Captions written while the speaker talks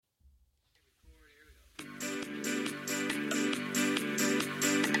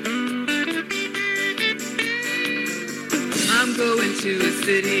going to a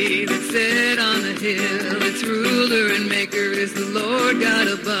city that's set on a hill. Its ruler and maker is the Lord God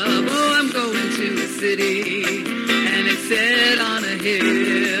above. Oh, I'm going to a city, and it's set on a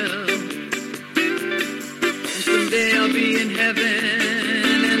hill. And someday I'll be in heaven,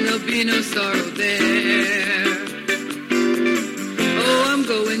 and there'll be no sorrow there. Oh, I'm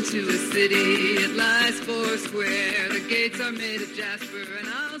going to a city, it lies four square. The gates are made of jasper, and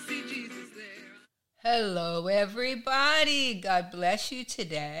I'll see Jesus there. Hello, everybody. God bless you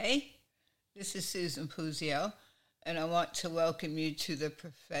today. This is Susan Puzio, and I want to welcome you to the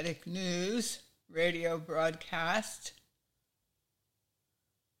Prophetic News radio broadcast.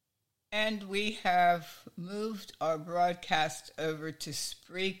 And we have moved our broadcast over to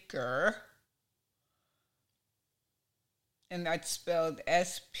Spreaker, and that's spelled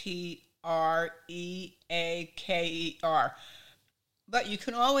S-P-R-E-A-K-E-R. But you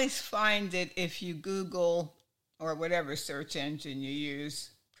can always find it if you Google or whatever search engine you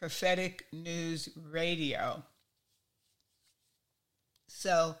use, Prophetic News Radio.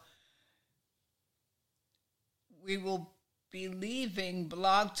 So we will be leaving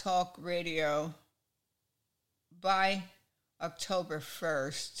Blog Talk Radio by October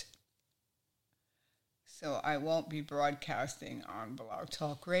 1st. So I won't be broadcasting on Blog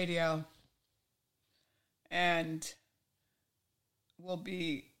Talk Radio. And we'll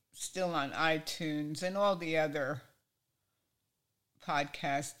be still on iTunes and all the other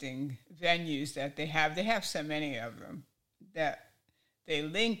podcasting venues that they have. They have so many of them that they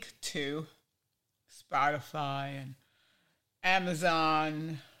link to Spotify and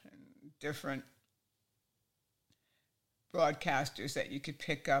Amazon and different broadcasters that you could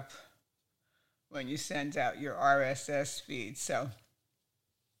pick up when you send out your RSS feed. So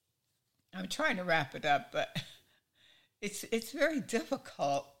I'm trying to wrap it up, but it's very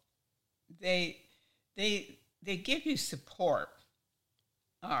difficult. They give you support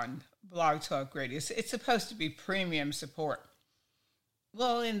on Blog Talk Radio. It's supposed to be premium support.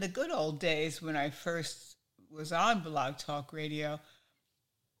 Well, in the good old days when I first was on Blog Talk Radio,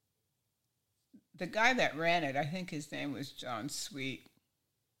 the guy that ran it, I think his name was John Sweet.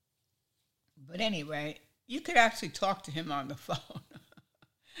 But anyway, you could actually talk to him on the phone.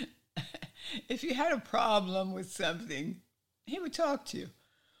 If you had a problem with something, he would talk to you.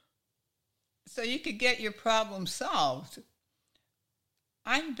 So you could get your problem solved.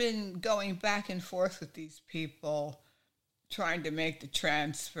 I've been going back and forth with these people, trying to make the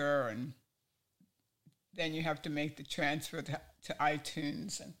transfer, and then you have to make the transfer to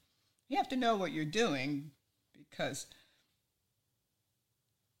iTunes. And you have to know what you're doing because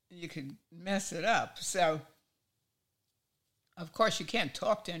you could mess it up. So of course, you can't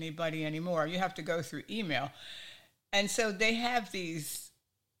talk to anybody anymore. You have to go through email. And so they have these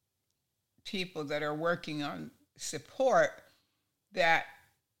people that are working on support that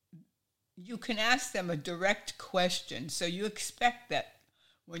you can ask them a direct question. So you expect that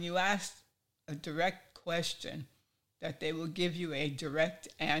when you ask a direct question, that they will give you a direct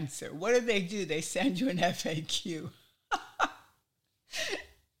answer. What do? They send you an FAQ.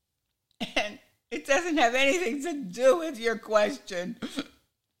 And it doesn't have anything to do with your question.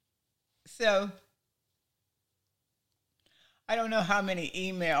 So I don't know how many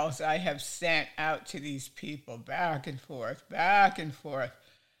emails I have sent out to these people, back and forth.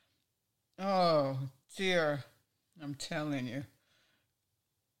 Oh, dear, I'm telling you.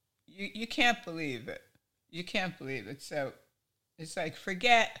 You can't believe it. You can't believe it. So it's like,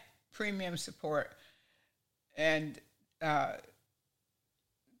 forget premium support. And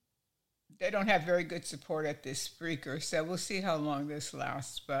they don't have very good support at this Spreaker, so we'll see how long this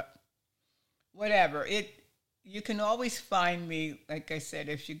lasts. But whatever. You can always find me, like I said,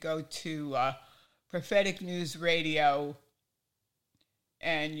 if you go to Prophetic News Radio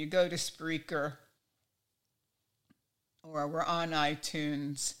and you go to Spreaker, or we're on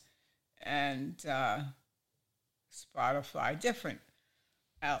iTunes and Spotify, different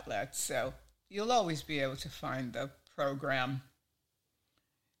outlets. So you'll always be able to find the program.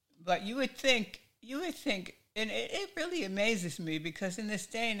 But you would think, and it really amazes me because in this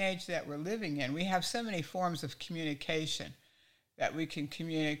day and age that we're living in, we have so many forms of communication that we can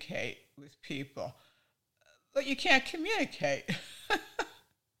communicate with people. But you can't communicate.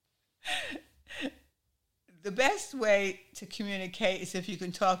 The best way to communicate is if you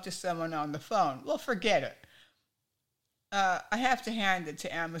can talk to someone on the phone. Well, forget it. I have to hand it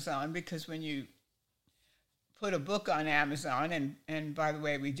to Amazon because when you put a book on Amazon, and by the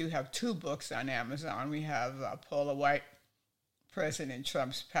way, we do have 2 books on Amazon. We have Paula White, President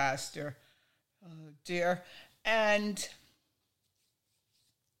Trump's Pastor, oh dear, and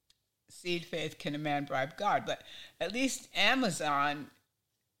seed faith can a man bribe God? But at least Amazon,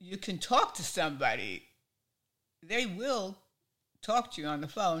 you can talk to somebody. They will talk to you on the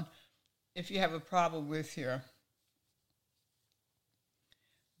phone if you have a problem with your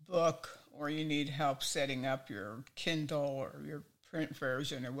book or you need help setting up your Kindle or your print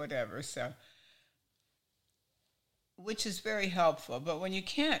version or whatever. So, which is very helpful. But when you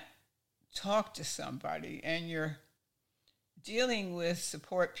can't talk to somebody and you're dealing with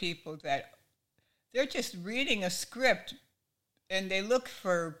support people that they're just reading a script and they look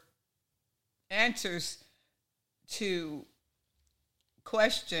for answers to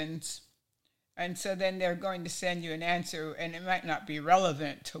questions, and so then they're going to send you an answer and it might not be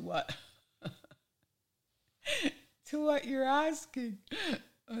relevant to what to what you're asking.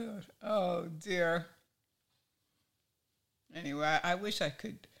 Oh dear. Anyway, I wish I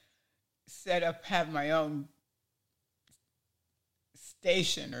could have my own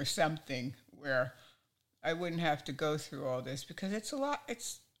station or something where I wouldn't have to go through all this, because it's a lot.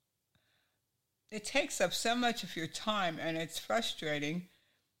 It takes up so much of your time, and it's frustrating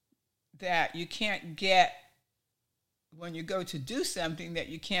that you can't get, when you go to do something, that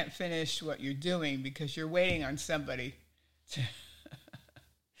you can't finish what you're doing because you're waiting on somebody to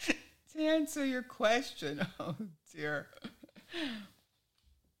to answer your question. Oh dear.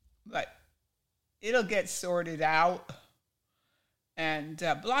 But it'll get sorted out. And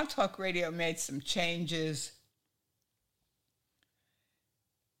Blog Talk Radio made some changes.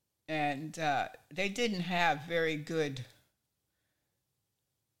 And they didn't have very good,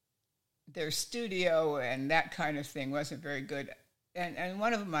 their studio and that kind of thing wasn't very good. And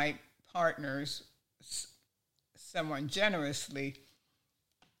one of my partners, someone generously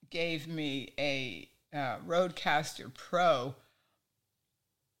gave me a Rodecaster Pro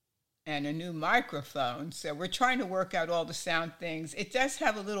and a new microphone. So we're trying to work out all the sound things. It does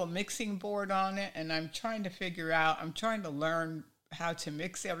have a little mixing board on it, and I'm trying to learn how to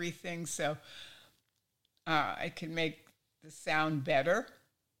mix everything so I can make the sound better.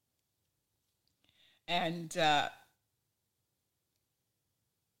 And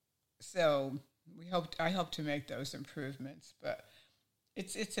so I hope to make those improvements. But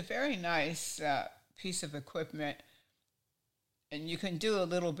it's a very nice piece of equipment, and you can do a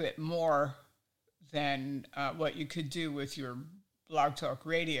little bit more than what you could do with your Blog Talk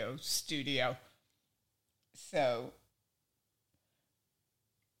Radio studio. So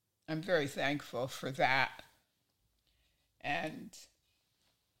I'm very thankful for that. And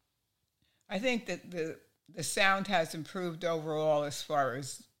I think that the sound has improved overall as far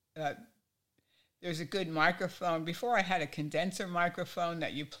as there's a good microphone. Before I had a condenser microphone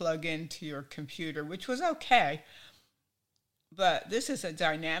that you plug into your computer, which was okay. But this is a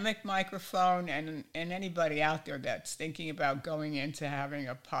dynamic microphone, and anybody out there that's thinking about going into having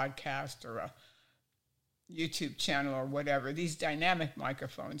a podcast or a YouTube channel or whatever, these dynamic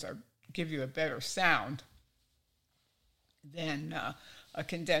microphones give you a better sound than a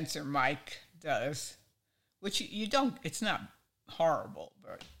condenser mic does, which you don't, it's not horrible,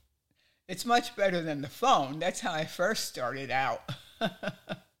 but it's much better than the phone. That's how I first started out.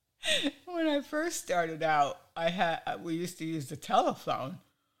 When I first started out, we used to use the telephone,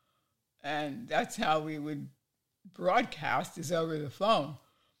 and that's how we would broadcast, is over the phone.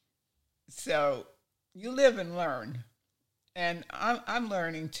 So you live and learn, and I'm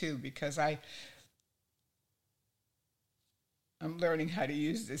learning too, because I'm learning how to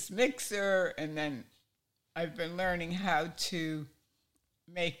use this mixer, and then I've been learning how to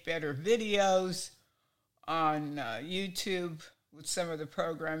make better videos on YouTube with some of the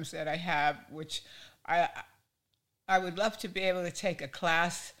programs that I have, which I would love to be able to take a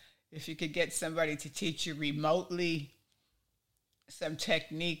class, if you could get somebody to teach you remotely some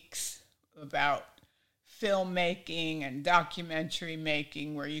techniques about filmmaking and documentary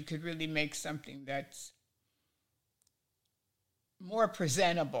making, where you could really make something that's more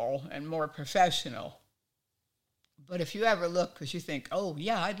presentable and more professional. But if you ever look, because you think, oh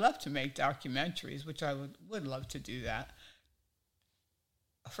yeah, I'd love to make documentaries, which I would love to do that,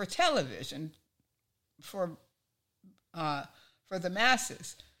 for television, for the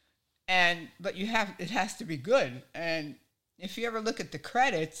masses, but it has to be good. And if you ever look at the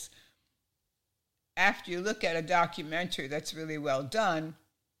credits, after you look at a documentary that's really well done,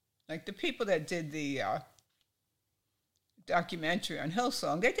 like the people that did the documentary on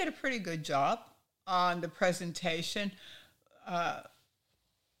Hillsong, they did a pretty good job on the presentation.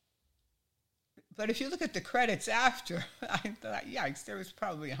 But if you look at the credits after, I thought, yikes, there was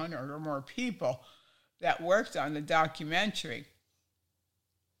probably 100 or more people that worked on the documentary.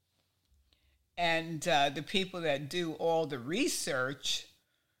 And the people that do all the research,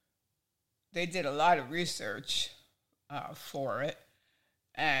 they did a lot of research for it,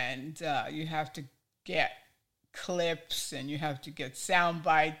 and you have to get clips, and you have to get sound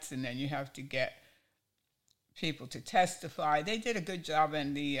bites, and then you have to get people to testify. They did a good job,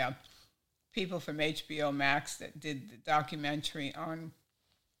 and the people from HBO Max that did the documentary on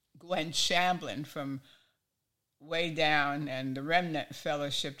Gwen Shamblin from Way Down and the Remnant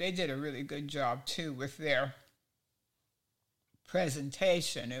Fellowship, they did a really good job too with their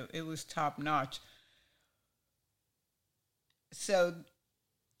presentation. It was top notch. So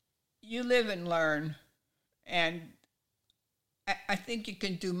you live and learn, and I think you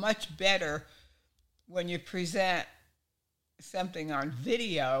can do much better when you present something on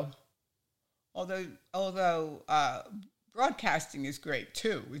video, although broadcasting is great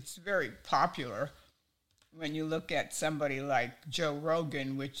too. It's very popular when you look at somebody like Joe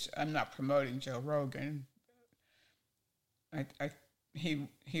Rogan, which I'm not promoting Joe Rogan.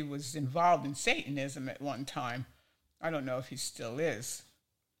 He was involved in Satanism at one time. I don't know if he still is.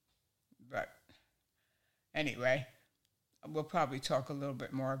 But anyway, we'll probably talk a little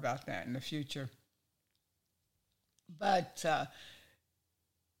bit more about that in the future. But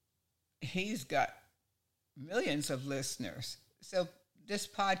he's got millions of listeners. So this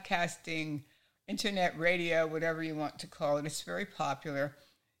podcasting, internet radio, whatever you want to call it, it's very popular.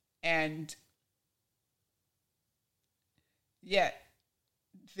 And yet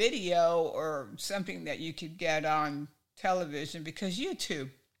video or something that you could get on television, because YouTube,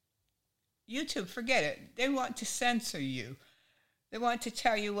 forget it. They want to censor you. They want to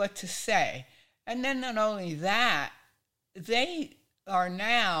tell you what to say. And then not only that, they are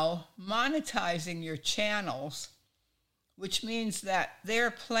now monetizing your channels, which means that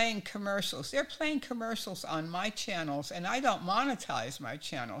they're playing commercials. They're playing commercials on my channels, and I don't monetize my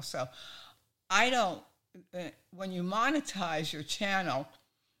channel. So when you monetize your channel,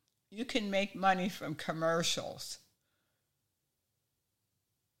 you can make money from commercials.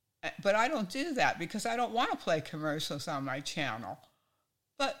 But I don't do that because I don't want to play commercials on my channel.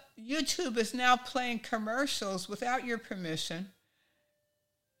 But YouTube is now playing commercials without your permission.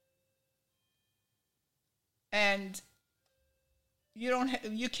 And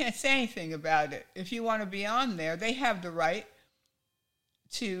you can't say anything about it. If you want to be on there, they have the right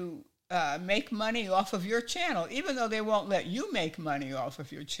to make money off of your channel, even though they won't let you make money off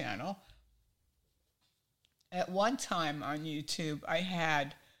of your channel. At one time on YouTube, I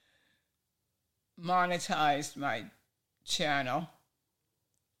had monetized my channel,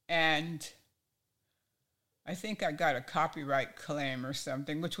 and I think I got a copyright claim or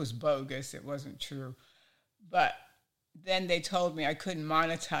something, which was bogus. It wasn't true. But then they told me I couldn't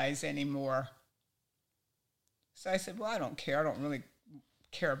monetize anymore. So I said, well, I don't care. I don't really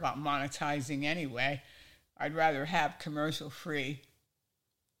care about monetizing anyway. I'd rather have commercial-free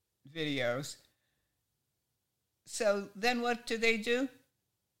videos. So then what do?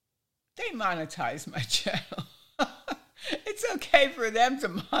 They monetize my channel. It's okay for them to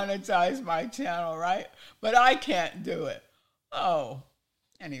monetize my channel, right? But I can't do it. Oh,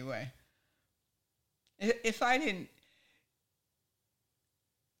 anyway. If I didn't,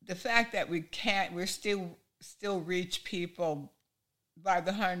 the fact that we're still reach people by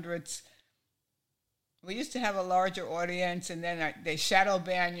the hundreds. We used to have a larger audience, and then they shadow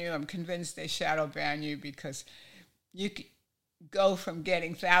ban you. I'm convinced they shadow ban you because you go from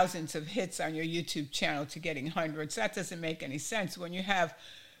getting thousands of hits on your YouTube channel to getting hundreds. That doesn't make any sense. When you have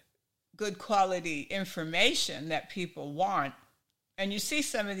good quality information that people want, and you see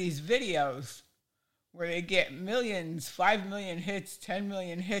some of these videos where they get millions, 5 million hits, 10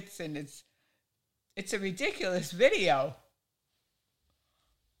 million hits, and it's a ridiculous video.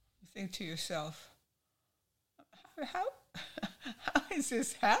 You think to yourself, how is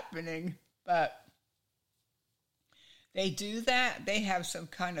this happening? But they do that. They have some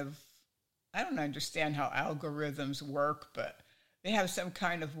kind of, I don't understand how algorithms work, but they have some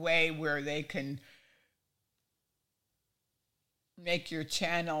kind of way where they can make your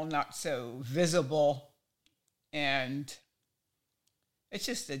channel not so visible. And it's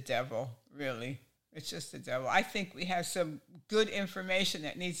just the devil, really. It's just the devil. I think we have some good information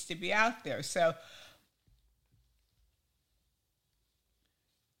that needs to be out there. So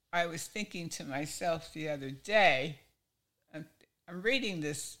I was thinking to myself the other day, I'm reading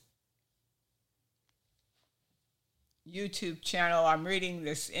this YouTube channel, I'm reading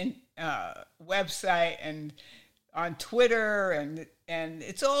this website, and on Twitter, and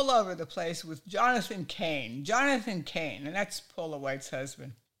it's all over the place with Jonathan Cain, and that's Paula White's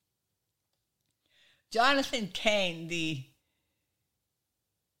husband. Jonathan Cain, the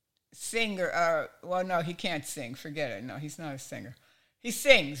singer, well, no, he can't sing, forget it, no, he's not a singer. He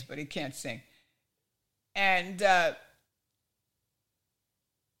sings, but he can't sing. And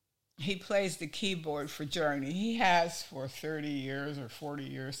he plays the keyboard for Journey. He has for 30 years or 40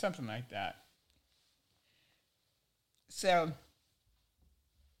 years, something like that. So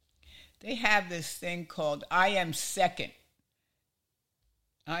they have this thing called I Am Second.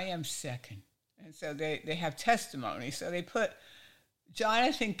 I Am Second. And so they have testimony. So they put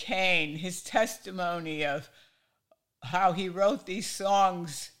Jonathan Cain, his testimony of how he wrote these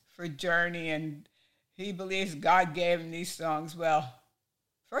songs for Journey, and he believes God gave him these songs. Well,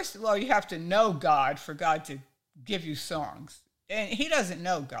 first of all, you have to know God for God to give you songs. And he doesn't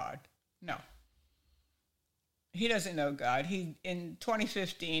know God. No. He doesn't know God. In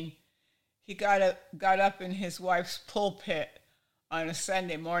 2015, he got up in his wife's pulpit on a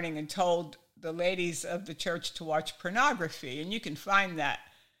Sunday morning and told the ladies of the church to watch pornography. And you can find that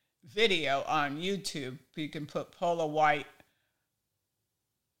video on YouTube. You can put Paula White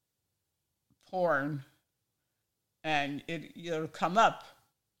porn and it'll come up.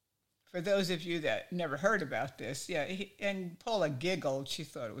 For those of you that never heard about this, yeah, and Paula giggled. She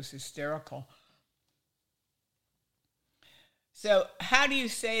thought it was hysterical. So how do you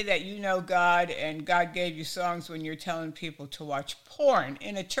say that you know God and God gave you songs when you're telling people to watch porn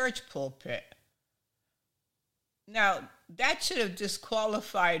in a church pulpit? Now, that should have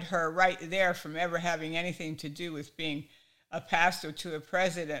disqualified her right there from ever having anything to do with being a pastor to a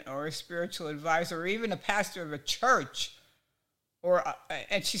president or a spiritual advisor or even a pastor of a church.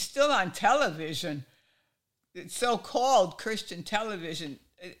 And she's still on television, it's so-called Christian television.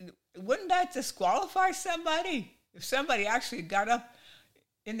 Wouldn't that disqualify somebody? If somebody actually got up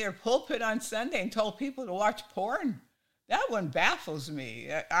in their pulpit on Sunday and told people to watch porn, that one baffles me.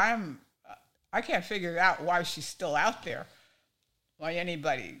 I can't figure out why she's still out there, why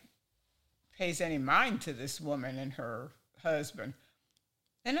anybody pays any mind to this woman and her husband.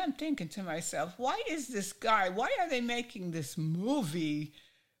 And I'm thinking to myself, why are they making this movie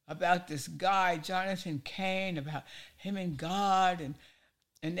about this guy, Jonathan Cain, about him and God?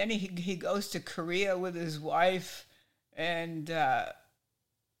 And then he goes to Korea with his wife, and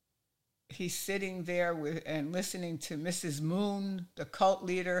he's sitting there and listening to Mrs. Moon, the cult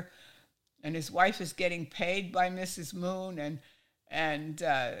leader, and his wife is getting paid by Mrs. Moon, and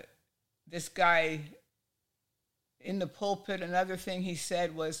this guy in the pulpit, another thing he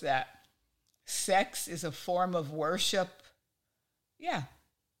said was that sex is a form of worship. Yeah,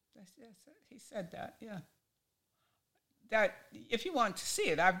 he said that, yeah. That, if you want to see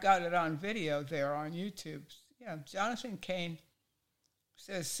it, I've got it on video there on YouTube. Yeah, Jonathan Cain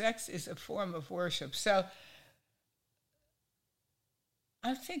says sex is a form of worship. So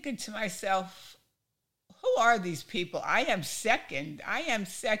I'm thinking to myself, who are these people? I am second.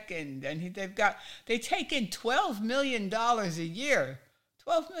 And they take in $12 million a year.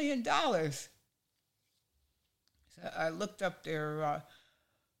 $12 million. So I looked up their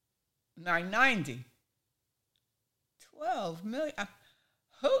 990. 12 million.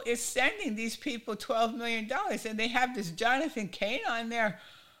 Who is sending these people $12 million? And they have this Jonathan Cain on there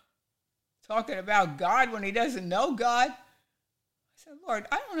talking about God when he doesn't know God. I said, Lord,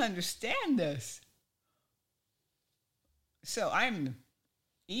 I don't understand this. So I'm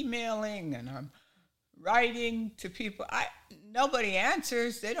emailing and I'm writing to people. Nobody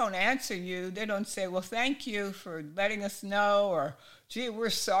answers. They don't answer you. They don't say, well, thank you for letting us know, or gee, we're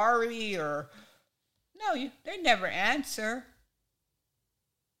sorry, or no, they never answer.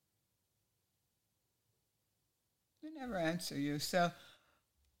 They never answer you. So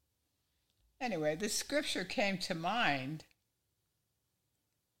anyway, this scripture came to mind.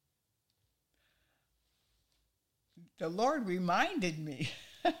 The Lord reminded me.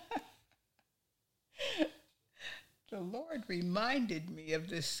 The Lord reminded me of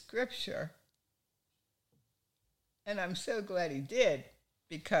this scripture. And I'm so glad he did,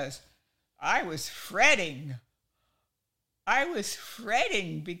 because I was fretting. I was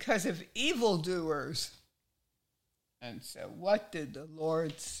fretting because of evildoers. And so what did the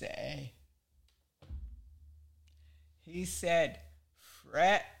Lord say? He said,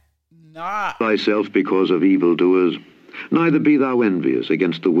 fret not thyself because of evildoers, neither be thou envious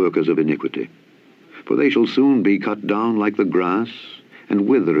against the workers of iniquity. For they shall soon be cut down like the grass, and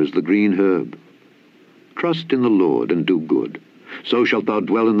wither as the green herb. Trust in the Lord, and do good. So shalt thou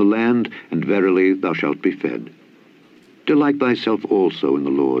dwell in the land, and verily thou shalt be fed. Delight thyself also in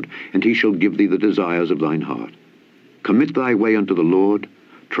the Lord, and he shall give thee the desires of thine heart. Commit thy way unto the Lord,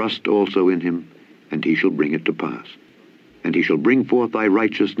 trust also in him, and he shall bring it to pass. And he shall bring forth thy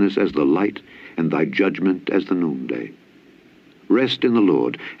righteousness as the light, and thy judgment as the noonday. Rest in the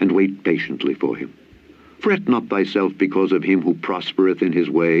Lord, and wait patiently for him. Fret not thyself because of him who prospereth in his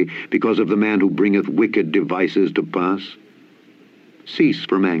way, because of the man who bringeth wicked devices to pass. Cease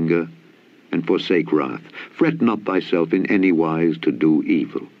from anger, and forsake wrath. Fret not thyself in any wise to do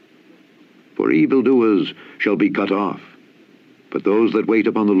evil. For evildoers shall be cut off, but those that wait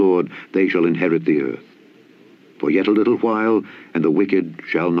upon the Lord, they shall inherit the earth. For yet a little while, and the wicked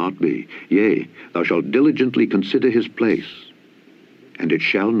shall not be. Yea, thou shalt diligently consider his place, and it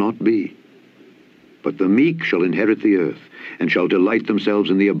shall not be. But the meek shall inherit the earth, and shall delight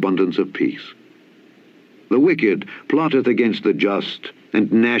themselves in the abundance of peace. The wicked plotteth against the just, and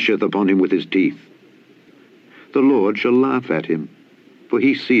gnasheth upon him with his teeth. The Lord shall laugh at him, for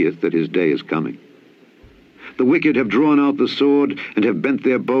he seeth that his day is coming. The wicked have drawn out the sword, and have bent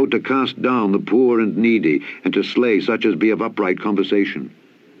their bow to cast down the poor and needy, and to slay such as be of upright conversation.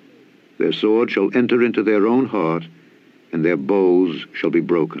 Their sword shall enter into their own heart, and their bows shall be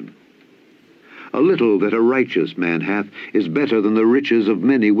broken. A little that a righteous man hath is better than the riches of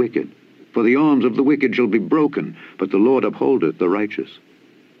many wicked. For the arms of the wicked shall be broken, but the Lord upholdeth the righteous.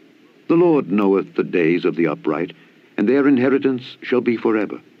 The Lord knoweth the days of the upright, and their inheritance shall be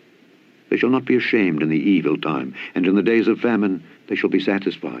forever. They shall not be ashamed in the evil time, and in the days of famine they shall be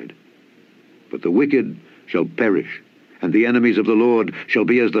satisfied. But the wicked shall perish, and the enemies of the Lord shall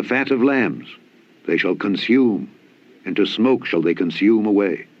be as the fat of lambs. They shall consume, and to smoke shall they consume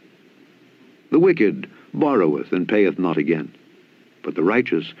away. The wicked borroweth and payeth not again, but the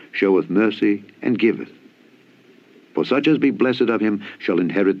righteous showeth mercy and giveth. For such as be blessed of him shall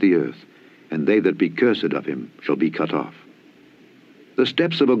inherit the earth, and they that be cursed of him shall be cut off. The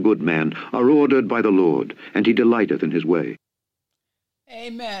steps of a good man are ordered by the Lord, and he delighteth in his way.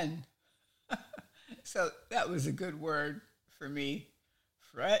 Amen. So that was a good word for me.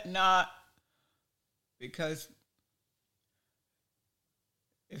 Fret not, because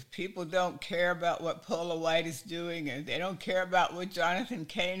if people don't care about what Paula White is doing, and they don't care about what Jonathan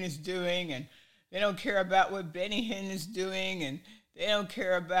Cain is doing, and they don't care about what Benny Hinn is doing, and they don't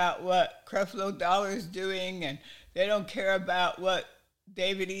care about what Creflo Dollar is doing, and they don't care about what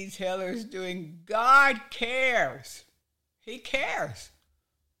David E. Taylor is doing, God cares. He cares.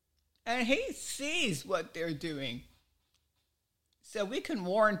 And he sees what they're doing. So we can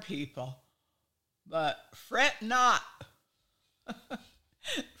warn people, but fret not.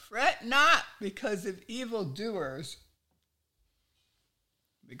 Fret not because of evildoers,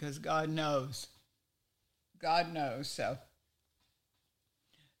 because God knows. God knows. So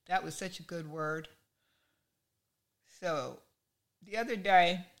that was such a good word. So the other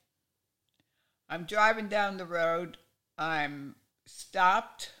day, I'm driving down the road. I'm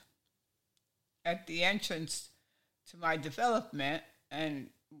stopped at the entrance to my development, and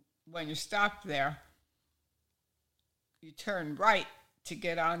when you're stopped there, you turn right to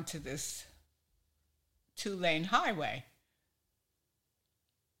get onto this 2-lane highway.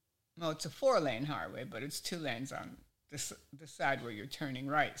 Well, it's a 4-lane highway, but it's 2 lanes on the side where you're turning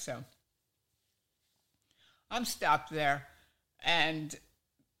right. So I'm stopped there, and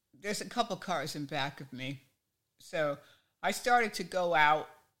there's a couple cars in back of me. So I started to go out,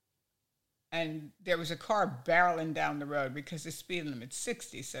 and there was a car barreling down the road because the speed limit's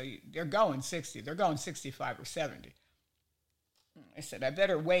 60. So they're going 60. They're going 65 or 70. I said, I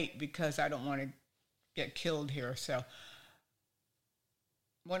better wait because I don't want to get killed here. So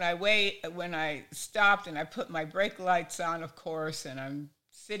when I stopped and I put my brake lights on, of course, and I'm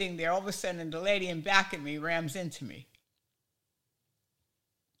sitting there, all of a sudden the lady in back of me rams into me.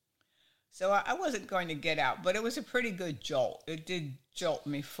 So I wasn't going to get out, but it was a pretty good jolt. It did jolt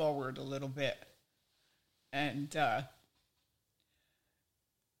me forward a little bit. And I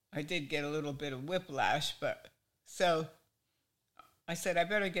did get a little bit of whiplash, but so I said, I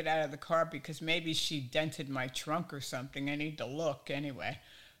better get out of the car because maybe she dented my trunk or something. I need to look anyway.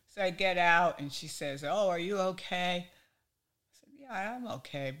 So I get out, and she says, oh, are you okay? I said, yeah, I'm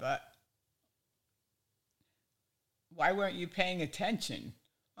okay, but why weren't you paying attention?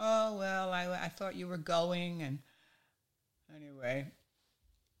 Oh, well, I thought you were going, and anyway,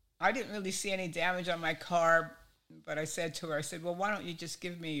 I didn't really see any damage on my car, but I said to her, I said, well, why don't you just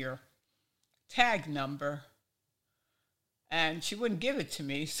give me your tag number? And she wouldn't give it to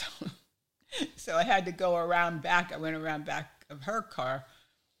me, so I had to go around back. I went around back of her car,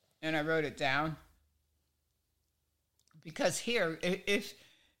 and I wrote it down. Because here, if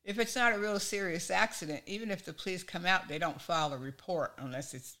it's not a real serious accident, even if the police come out, they don't file a report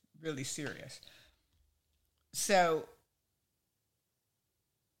unless it's really serious. So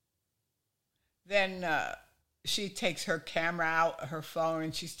then she takes her camera out, her phone,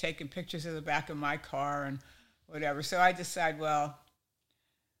 and she's taking pictures of the back of my car and whatever. So I decide, well,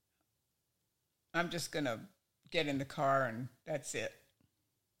 I'm just going to get in the car and that's it.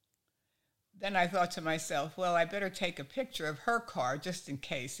 Then I thought to myself, well, I better take a picture of her car just in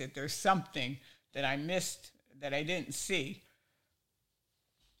case if there's something that I missed that I didn't see.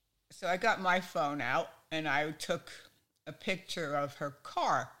 So I got my phone out and I took a picture of her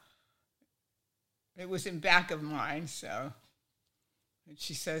car. It was in back of mine, so. And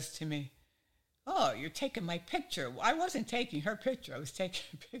she says to me, oh, you're taking my picture. Well, I wasn't taking her picture. I was taking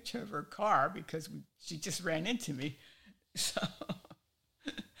a picture of her car because she just ran into me.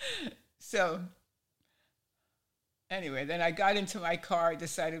 So anyway, then I got into my car. I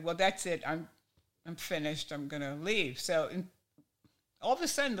decided, well, that's it. I'm finished. I'm going to leave. So all of a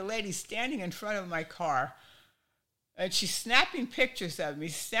sudden, the lady's standing in front of my car, and she's snapping pictures of me.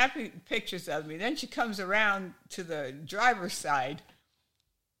 Then she comes around to the driver's side,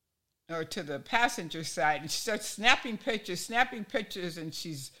 or to the passenger side, and she starts snapping pictures, and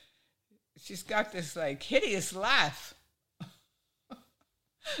she's got this like hideous laugh.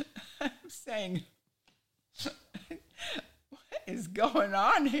 I'm saying, what is going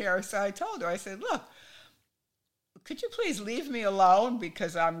on here? So I told her, I said, look, could you please leave me alone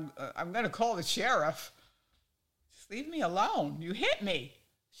because I'm going to call the sheriff. Just leave me alone. You hit me.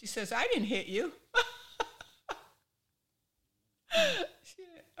 She says, I didn't hit you.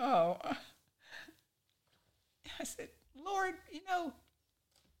 Oh, I said, Lord,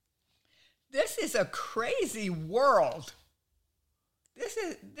 this is a crazy world.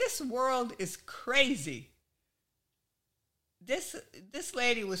 This world is crazy. This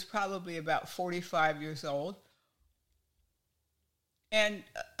lady was probably about 45 years old. And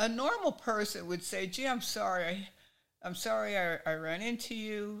a normal person would say, gee, I'm sorry I ran into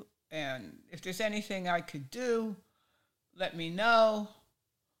you. And if there's anything I could do, let me know.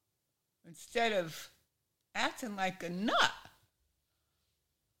 Instead of acting like a nut.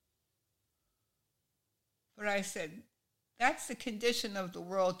 But I said, that's the condition of the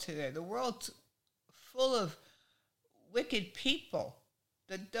world today. The world's full of wicked people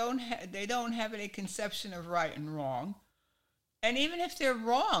that don't have any conception of right and wrong. And even if they're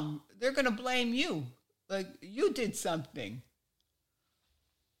wrong, they're going to blame you. Like, you did something.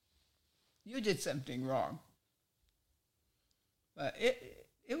 You did something wrong. But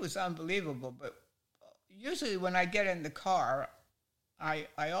it was unbelievable. But usually when I get in the car, I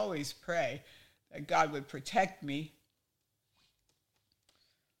always pray that God would protect me.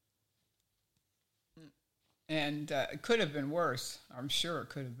 And it could have been worse. I'm sure it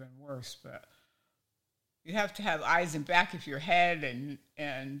could have been worse. But you have to have eyes and back of your head.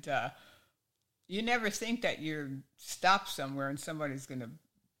 And you never think that you're stopped somewhere and somebody's going to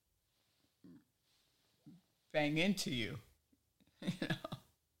bang into you.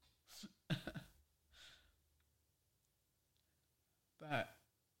 But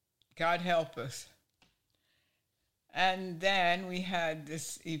God help us. And then we had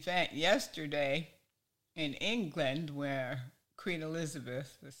this event yesterday in England where Queen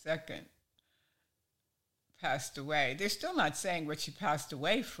Elizabeth II passed away. They're still not saying what she passed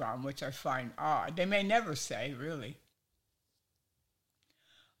away from, which I find odd. They may never say, really.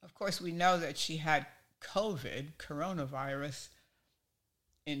 Of course, we know that she had coronavirus,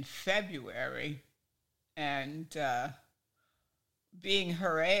 in February, and being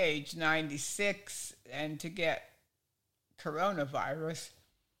her age, 96, and to get coronavirus,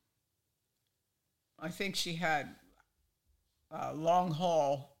 I think she had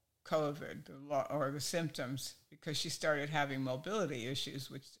long-haul COVID, or the symptoms, because she started having mobility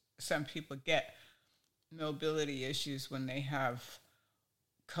issues, which some people get mobility issues when they have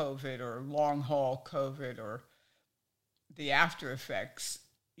COVID or long-haul COVID or the after effects.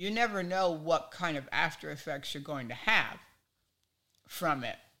 You never know what kind of after effects you're going to have from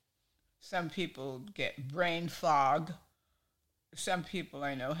it. Some people get brain fog. Some people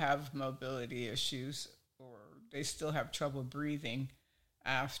I know have mobility issues, or they still have trouble breathing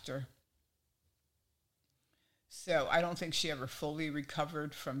after. So I don't think she ever fully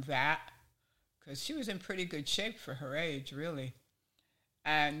recovered from that, because she was in pretty good shape for her age, really.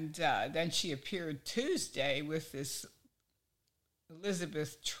 And then she appeared Tuesday with this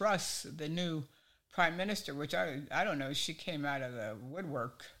Elizabeth Truss, the new prime minister, which I don't know. She came out of the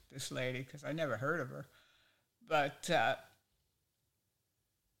woodwork, this lady, because I never heard of her. But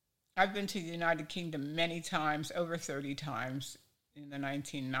I've been to the United Kingdom many times, over 30 times in the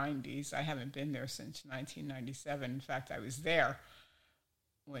 1990s. I haven't been there since 1997. In fact, I was there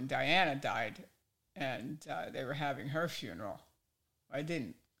when Diana died, and they were having her funeral. I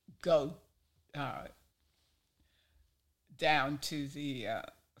didn't go down to the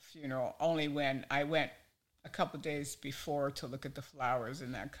funeral, only when I went a couple days before to look at the flowers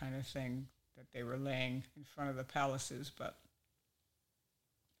and that kind of thing that they were laying in front of the palaces. But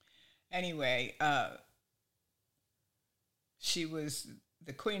anyway, the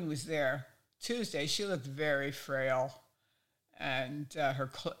queen was there Tuesday. She looked very frail and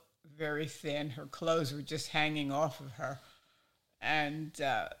very thin. Her clothes were just hanging off of her. And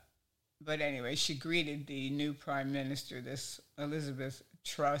but anyway, she greeted the new prime minister, this Elizabeth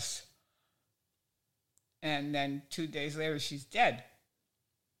Truss, and then 2 days later, she's dead.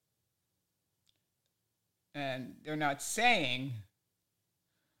 And they're not saying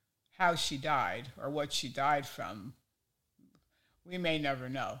how she died or what she died from. We may never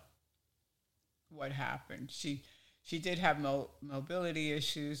know what happened. She did have mobility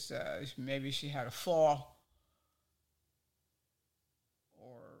issues. Maybe she had a fall.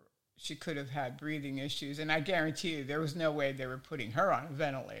 She could have had breathing issues. And I guarantee you there was no way they were putting her on a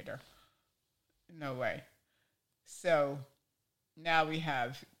ventilator. No way. So now we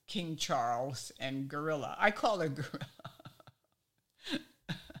have King Charles and Gorilla. I call her Gorilla.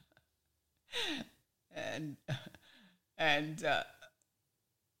 and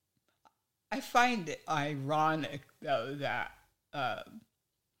I find it ironic, though, that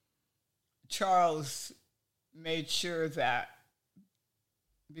Charles made sure that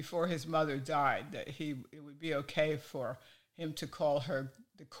before his mother died, that it would be okay for him to call her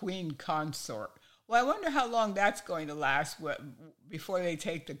the Queen Consort. Well, I wonder how long that's going to last before they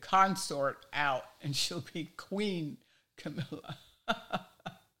take the consort out and she'll be Queen Camilla.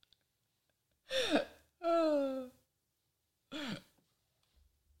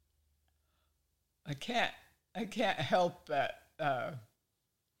 I can't help but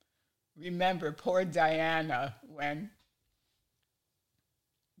remember poor Diana when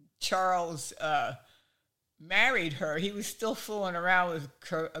Charles married her. He was still fooling around with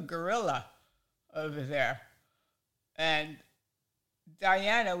a gorilla over there. And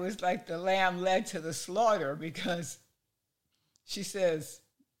Diana was like the lamb led to the slaughter because she says,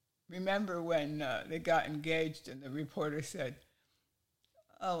 remember when they got engaged and the reporter said,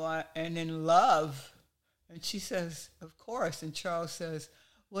 and in love? And she says, of course. And Charles says,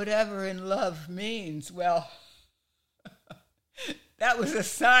 whatever in love means. Well, that was a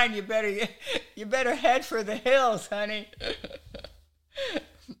sign you better head for the hills, honey.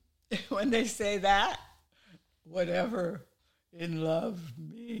 When they say that, whatever in love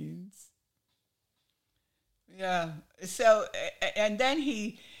means. Yeah. So, and then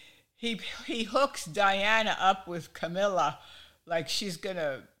he hooks Diana up with Camilla, like she's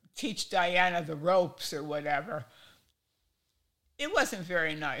gonna teach Diana the ropes or whatever. It wasn't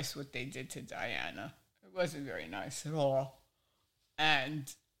very nice what they did to Diana. It wasn't very nice at all.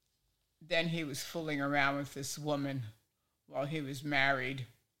 And then he was fooling around with this woman while he was married.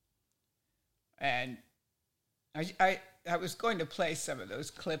 And I was going to play some of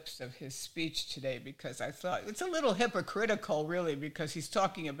those clips of his speech today because I thought it's a little hypocritical, really, because he's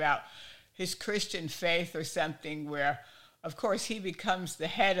talking about his Christian faith or something where, of course, he becomes the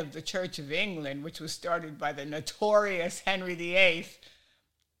head of the Church of England, which was started by the notorious Henry VIII.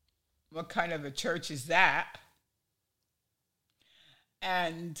 What kind of a church is that?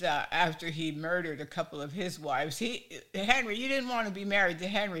 And after he murdered a couple of his wives, Henry, you didn't want to be married to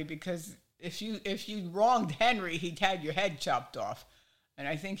Henry because if you wronged Henry, he'd had your head chopped off. And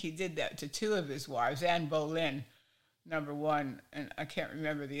I think he did that to two of his wives, Anne Boleyn, number one, and I can't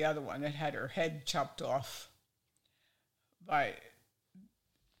remember the other one that had her head chopped off by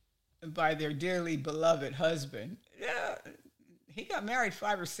their dearly beloved husband. Yeah, he got married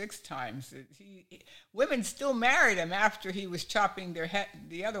 5 or 6 times. Women still married him after he was chopping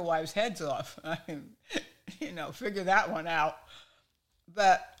the other wives' heads off. I mean, figure that one out.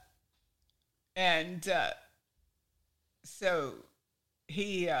 But so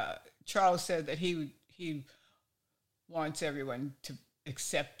Charles said that he wants everyone to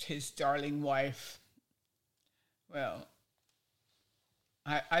accept his darling wife. Well,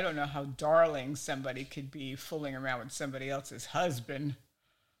 I don't know how darling somebody could be fooling around with somebody else's husband.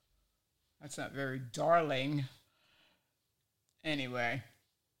 That's not very darling. Anyway,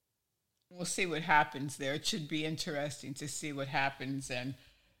 we'll see what happens there. It should be interesting to see what happens. And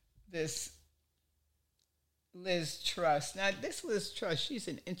this Liz Truss. Now, this Liz Truss, she's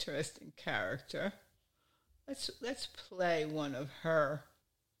an interesting character. Let's play one of her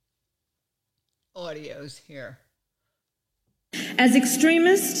audios here. As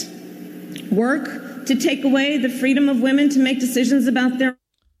extremists work to take away the freedom of women to make decisions about their...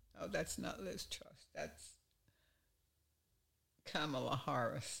 Oh, that's not Liz Truss. That's Kamala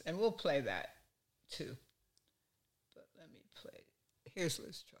Harris. And we'll play that, too. But let me play. Here's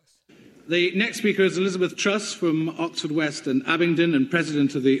Liz Truss. The next speaker is Elizabeth Truss from Oxford West and Abingdon and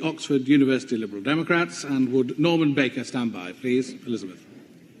President of the Oxford University Liberal Democrats. And would Norman Baker stand by, please? Elizabeth.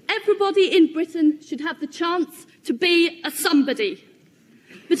 Everybody in Britain should have the chance to be a somebody.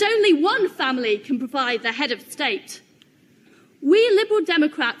 But only one family can provide the head of state. We Liberal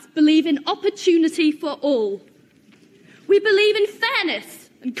Democrats believe in opportunity for all. We believe in fairness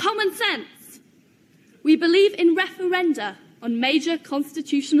and common sense. We believe in referenda on major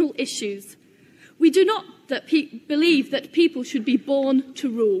constitutional issues. We do not believe that people should be born to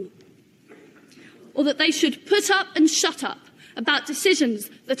rule, or that they should put up and shut up about decisions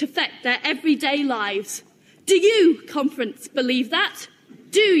that affect their everyday lives. Do you, conference, believe that?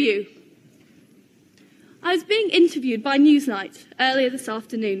 Do you? I was being interviewed by Newsnight earlier this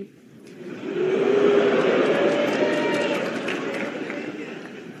afternoon.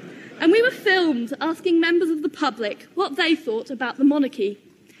 And we were filmed asking members of the public what they thought about the monarchy.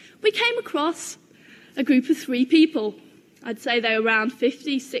 We came across a group of 3 people. I'd say they were around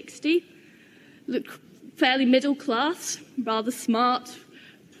 50, 60, looked fairly middle class, rather smart,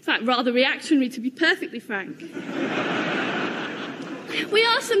 in fact, rather reactionary, to be perfectly frank. We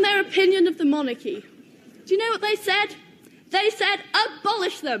asked them their opinion of the monarchy. Do you know what they said? They said,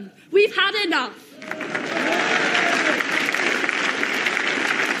 abolish them. We've had enough.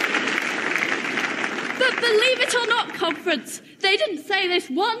 But believe it or not, conference, they didn't say this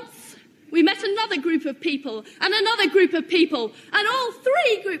once. We met another group of people and another group of people, and all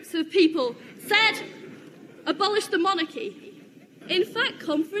 3 groups of people said, abolish the monarchy. In fact,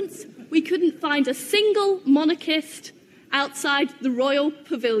 conference, we couldn't find a single monarchist outside the Royal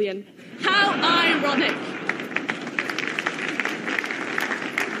Pavilion. How ironic.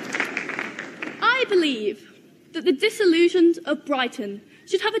 I believe that the disillusioned of Brighton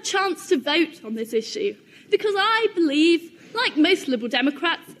should have a chance to vote on this issue, because I believe, like most Liberal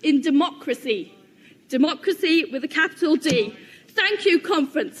Democrats, in democracy. Democracy with a capital D. Thank you,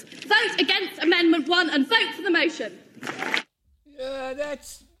 conference. Vote against Amendment 1 and vote for the motion. Yeah,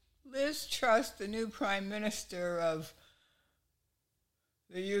 that's Liz Truss, the new Prime Minister of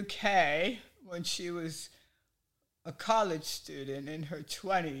the UK, when she was a college student in her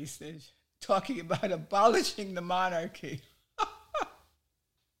 20s, and talking about abolishing the monarchy.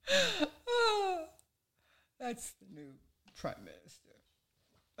 That's the new Prime Minister.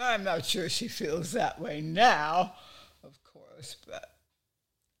 I'm not sure she feels that way now, of course, but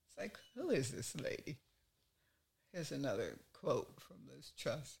it's like, who is this lady? Here's another quote from Liz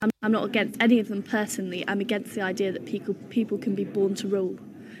Truss. I'm not against any of them personally. I'm against the idea that people can be born to rule,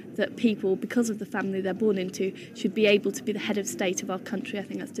 that people, because of the family they're born into, should be able to be the head of state of our country. I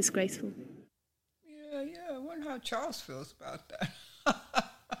think that's disgraceful. Yeah, I wonder how Charles feels about that.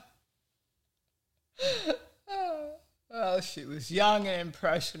 Well, she was young and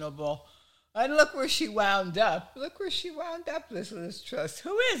impressionable. And look where she wound up. Liz Truss.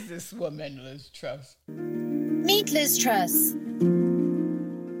 Who is this woman, Liz Truss? Meet Liz Truss,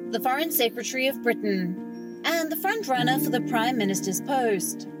 the Foreign Secretary of Britain, and the front-runner for the Prime Minister's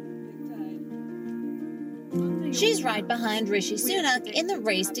post. She's right behind Rishi Sunak in the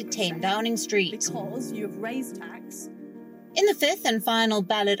race to 10 Downing Street. Because you've raised tax. In the 5th and final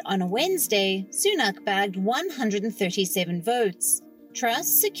ballot on a Wednesday, Sunak bagged 137 votes. Truss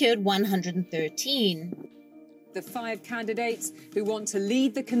secured 113. The 5 candidates who want to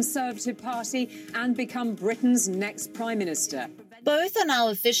lead the Conservative Party and become Britain's next Prime Minister. Both are now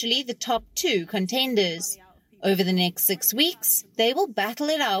officially the top 2 contenders. Over the next 6 weeks, they will battle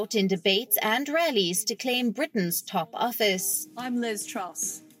it out in debates and rallies to claim Britain's top office. I'm Liz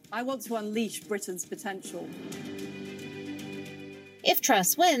Truss. I want to unleash Britain's potential. If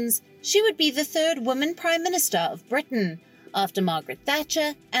Truss wins, she would be the 3rd woman Prime Minister of Britain, after Margaret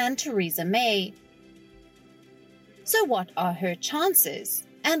Thatcher and Theresa May. So what are her chances,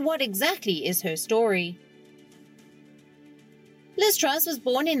 and what exactly is her story? Liz Truss was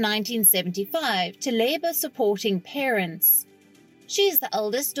born in 1975 to Labour-supporting parents. She is the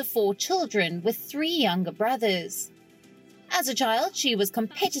eldest of 4 children with 3 younger brothers. As a child, she was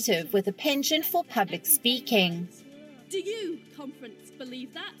competitive with a penchant for public speaking. Do you, conference,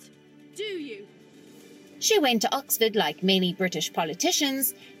 believe that? Do you? She went to Oxford like many British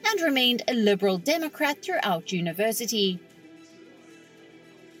politicians and remained a Liberal Democrat throughout university.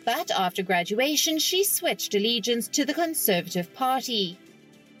 But after graduation, she switched allegiance to the Conservative Party.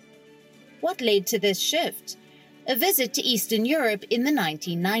 What led to this shift? A visit to Eastern Europe in the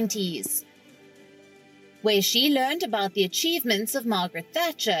 1990s, where she learned about the achievements of Margaret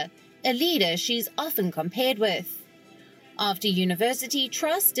Thatcher, a leader she's often compared with. After university,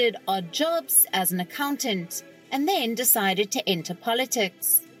 Truss did odd jobs as an accountant and then decided to enter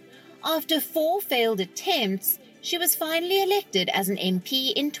politics. After 4 failed attempts, she was finally elected as an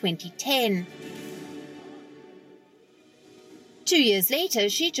MP in 2010. 2 years later,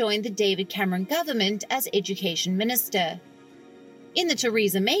 she joined the David Cameron government as Education Minister. In the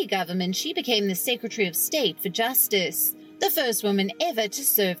Theresa May government, she became the Secretary of State for Justice, the first woman ever to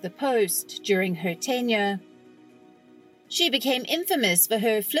serve the post during her tenure. She became infamous for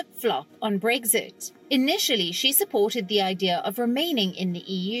her flip-flop on Brexit. Initially, she supported the idea of remaining in the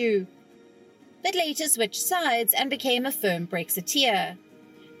EU, but later switched sides and became a firm Brexiteer.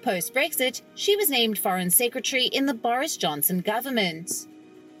 Post-Brexit, she was named Foreign Secretary in the Boris Johnson government,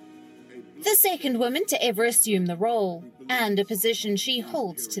 the second woman to ever assume the role, and a position she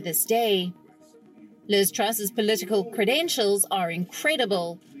holds to this day. Liz Truss's political credentials are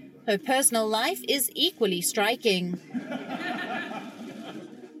incredible. Her personal life is equally striking.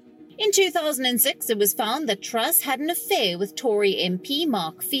 In 2006, it was found that Truss had an affair with Tory MP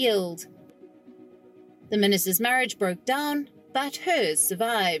Mark Field. The minister's marriage broke down, but hers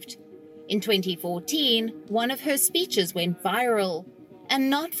survived. In 2014, one of her speeches went viral, and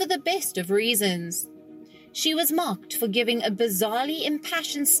not for the best of reasons. She was mocked for giving a bizarrely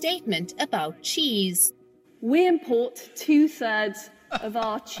impassioned statement about cheese. We import 2/3 of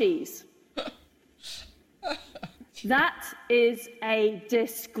our cheese. That is a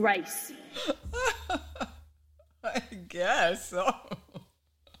disgrace. I guess.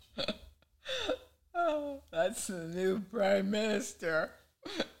 Oh, that's the new Prime Minister.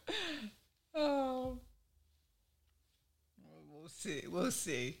 Oh. We'll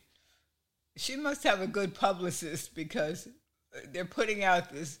see. She must have a good publicist because they're putting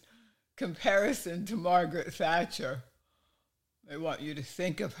out this comparison to Margaret Thatcher. They want you to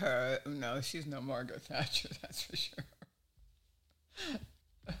think of her. No, she's no Margaret Thatcher, that's for sure.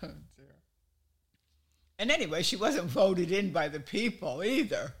 Oh, dear. And anyway, she wasn't voted in by the people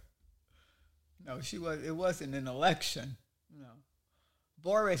either. No, it wasn't an election. No.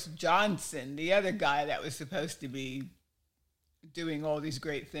 Boris Johnson, the other guy that was supposed to be doing all these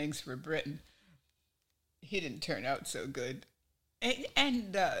great things for Britain, he didn't turn out so good.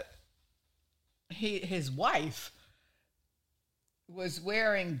 And his wife was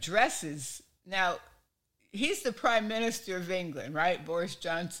wearing dresses. Now, he's the Prime Minister of England, right? Boris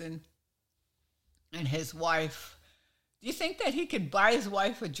Johnson and his wife. Do you think that he could buy his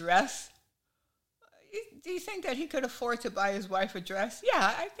wife a dress? Do you think that he could afford to buy his wife a dress?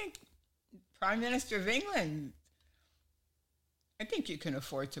 Yeah, I think Prime Minister of England, I think you can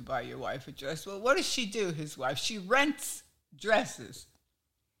afford to buy your wife a dress. Well, what does she do, his wife? She rents dresses.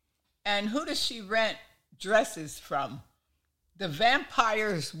 And who does she rent dresses from? The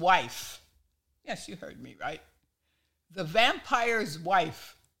vampire's wife. Yes, you heard me, right? The vampire's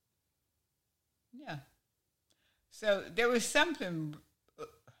wife. Yeah. So there was something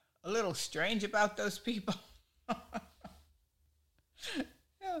a little strange about those people.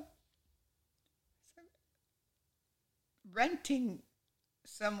 Yeah. Renting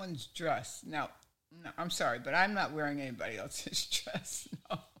someone's dress. No, I'm sorry, but I'm not wearing anybody else's dress.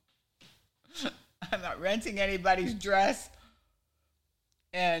 No. I'm not renting anybody's dress.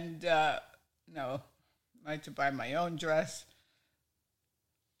 And no, I had to buy my own dress.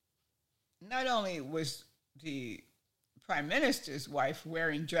 Not only was the Prime Minister's wife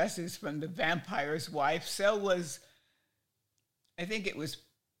wearing dresses from the vampire's wife, so was, I think it was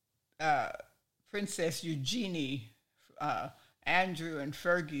Princess Eugenie, Andrew and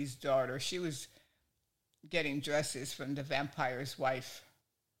Fergie's daughter. She was getting dresses from the vampire's wife.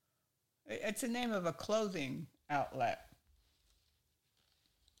 It's the name of a clothing outlet.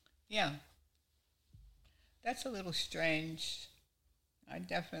 Yeah. That's a little strange. I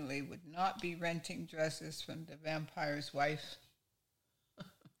definitely would not be renting dresses from the vampire's wife.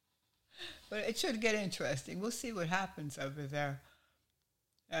 But it should get interesting. We'll see what happens over there.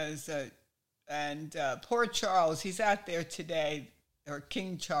 And poor Charles, he's out there today, or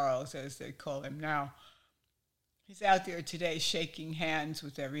King Charles, as they call him now. He's out there today shaking hands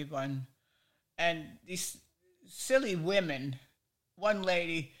with everyone. And these silly women, one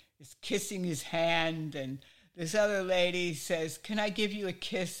lady is kissing his hand, and this other lady says, "Can I give you a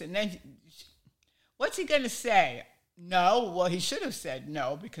kiss?" And then, what's he going to say? No? Well, he should have said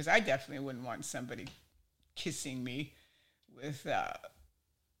no, because I definitely wouldn't want somebody kissing me with,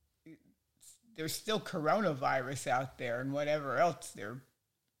 there's still coronavirus out there and whatever else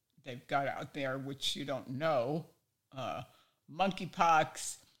they've got out there, which you don't know.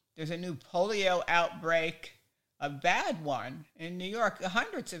 Monkeypox. There's a new polio outbreak. A bad one in New York,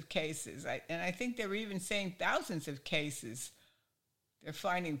 hundreds of cases. And I think they were even saying thousands of cases. They're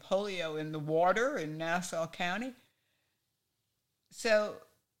finding polio in the water in Nassau County. So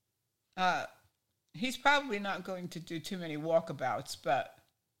He's probably not going to do too many walkabouts, but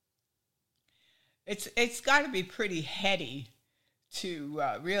it's got to be pretty heady to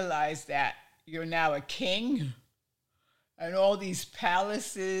realize that you're now a king, and all these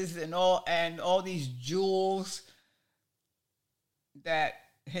palaces and all these jewels that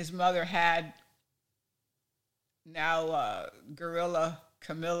his mother had. Now, Gorilla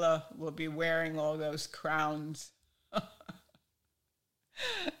Camilla will be wearing all those crowns.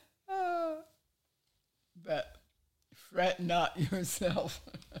 But fret not yourself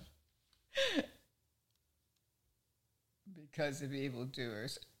because of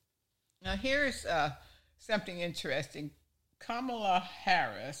evildoers. Now, here's something interesting. Kamala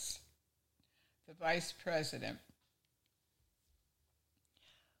Harris, the vice president,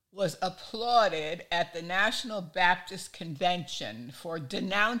 was applauded at the National Baptist Convention for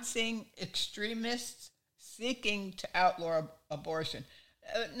denouncing extremists seeking to outlaw abortion.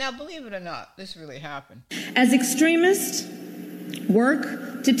 Now, believe it or not, this really happened. As extremists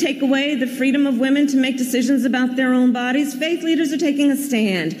work to take away the freedom of women to make decisions about their own bodies, faith leaders are taking a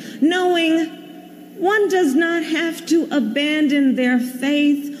stand, knowing one does not have to abandon their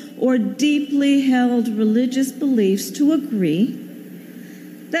faith or deeply held religious beliefs to agree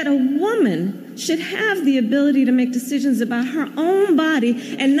that a woman should have the ability to make decisions about her own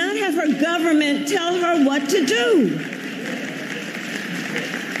body and not have her government tell her what to do.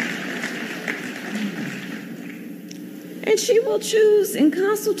 And she will choose in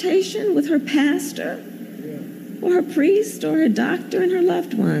consultation with her pastor or her priest or her doctor and her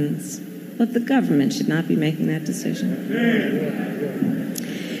loved ones. But the government should not be making that decision.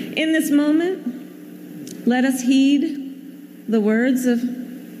 In this moment, let us heed the words of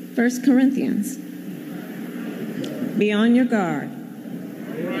 1 Corinthians. Be on your guard.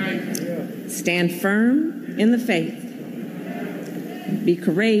 Stand firm in the faith. Be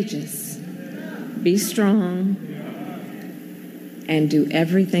courageous. Be strong. And do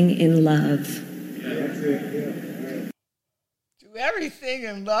everything in love. Do everything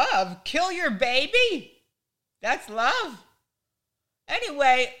in love? Kill your baby? That's love.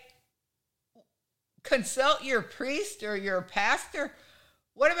 Anyway, consult your priest or your pastor.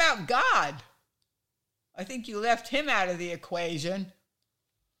 What about God? I think you left him out of the equation.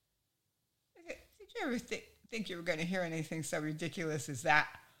 Did you ever think you were going to hear anything so ridiculous as that?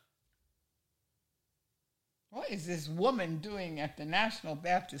 What is this woman doing at the National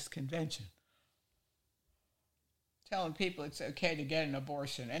Baptist Convention? Telling people it's okay to get an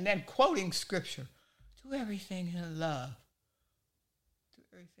abortion and then quoting scripture. Do everything in love. Do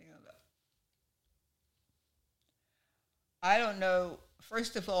everything in love. I don't know.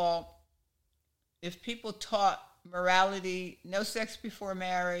 First of all, if people taught morality, no sex before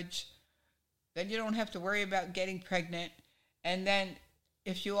marriage, then you don't have to worry about getting pregnant. And then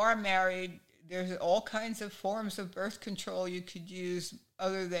if you are married, there's all kinds of forms of birth control you could use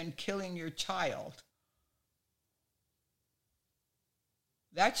other than killing your child.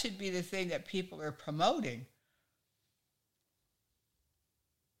 That should be the thing that people are promoting.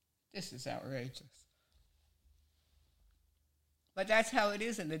 This is outrageous. But that's how it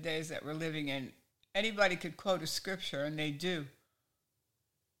is in the days that we're living in. Anybody could quote a scripture, and they do.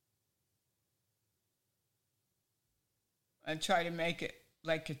 And try to make it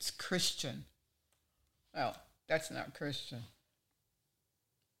like it's Christian. Well, that's not Christian.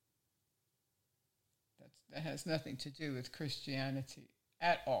 That has nothing to do with Christianity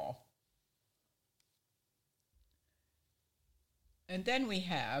at all. And then we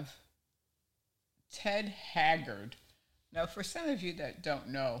have Ted Haggard. Now, for some of you that don't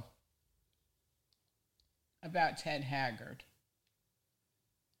know about Ted Haggard,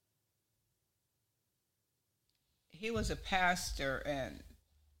 he was a pastor in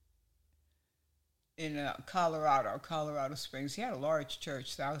Colorado Springs. He had a large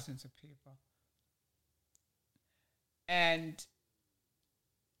church, thousands of people. And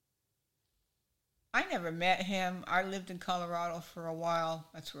I never met him. I lived in Colorado for a while.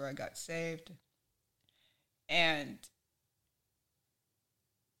 That's where I got saved. And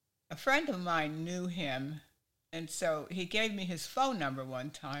a friend of mine knew him, and so he gave me his phone number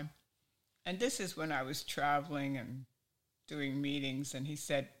one time. And this is when I was traveling and doing meetings, and he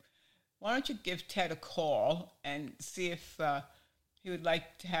said, why don't you give Ted a call and see if he would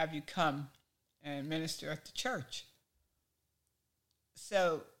like to have you come and minister at the church.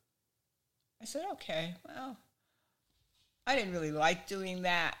 So I said, okay, well, I didn't really like doing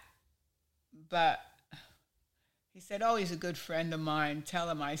that, but he said, oh, he's a good friend of mine. Tell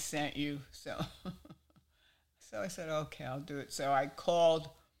him I sent you. So I said, okay, I'll do it. So I called,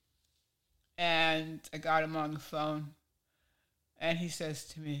 and I got him on the phone, and he says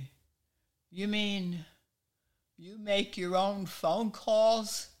to me, You mean you make your own phone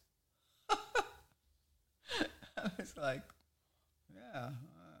calls? I was like, yeah,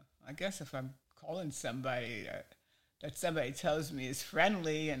 I guess if I'm calling somebody that somebody tells me is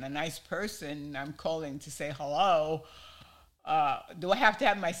friendly and a nice person, I'm calling to say hello. Do I have to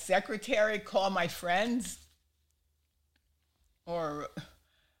have my secretary call my friends? Or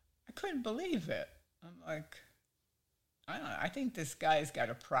I couldn't believe it. I'm like, I don't know. I think this guy's got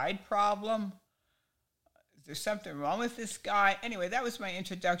a pride problem. Is there something wrong with this guy? Anyway, that was my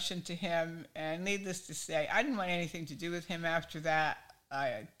introduction to him. And needless to say, I didn't want anything to do with him after that.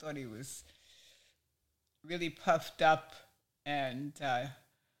 I thought he was really puffed up. And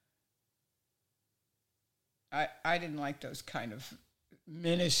I didn't like those kind of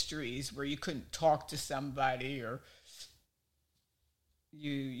ministries where you couldn't talk to somebody, or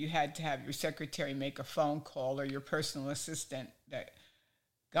you had to have your secretary make a phone call, or your personal assistant that,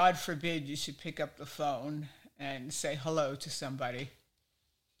 God forbid, you should pick up the phone and say hello to somebody.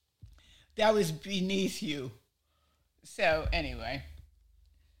 That was beneath you. So anyway,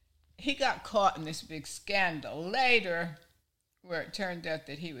 he got caught in this big scandal later where it turned out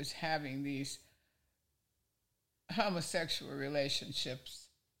that he was having these homosexual relationships.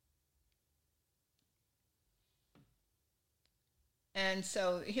 And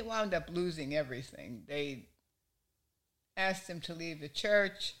so he wound up losing everything. They asked him to leave the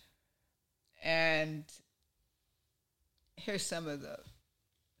church, and here's some of the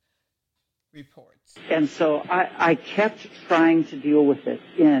reports. And so I kept trying to deal with it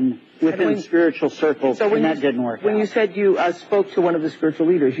within spiritual circles, and that didn't work out. When you said you spoke to one of the spiritual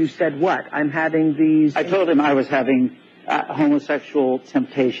leaders, you said what? I'm having these... I told him I was having homosexual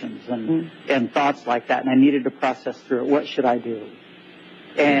temptations and thoughts like that, and I needed to process through it. What should I do?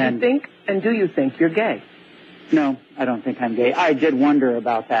 And do you think you're gay? No, I don't think I'm gay. I did wonder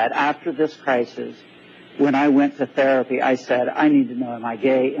about that. After this crisis, when I went to therapy, I said, I need to know, am I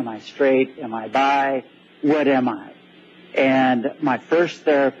gay? Am I straight? Am I bi? What am I? And my first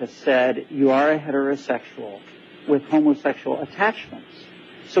therapist said, you are a heterosexual with homosexual attachments.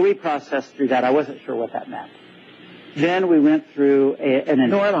 So we processed through that. I wasn't sure what that meant. Then we went through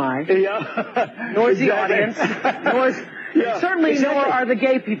Nor am I. Yeah. Nor is the audience. Certainly nor are the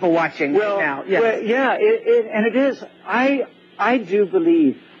gay people watching now. Yes. Well, yeah, and it is. I do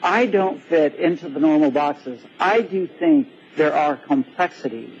believe I don't fit into the normal boxes. I do think there are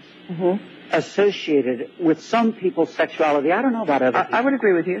complexities associated with some people's sexuality. I don't know about other people. I would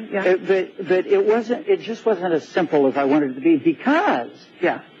agree with you. Yeah. But it just wasn't as simple as I wanted it to be because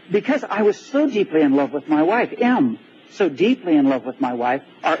I was so deeply in love with my wife, so deeply in love with my wife.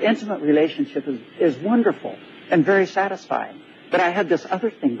 Our intimate relationship is wonderful and very satisfying. But I had this other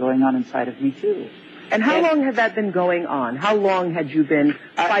thing going on inside of me, too. And how long had that been going on? How long had you been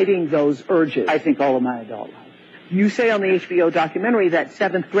fighting those urges? I think all of my adult life. You say on the HBO documentary that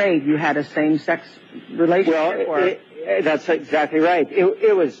 7th grade you had a same-sex relationship. Well, that's exactly right.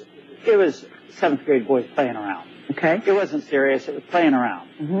 It was 7th grade boys playing around. Okay. It wasn't serious. It was playing around.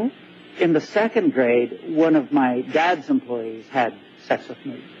 Mm-hmm. In the 2nd grade, one of my dad's employees had sex with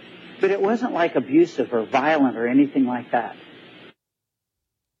me. But it wasn't like abusive or violent or anything like that.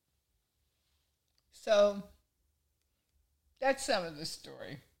 So that's some of the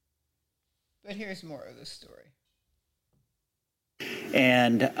story. But here's more of the story.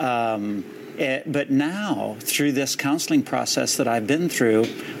 And but now, through this counseling process that I've been through,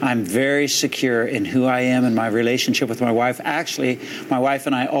 I'm very secure in who I am and my relationship with my wife. Actually, my wife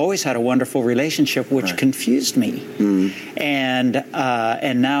and I always had a wonderful relationship, which confused me. Mm.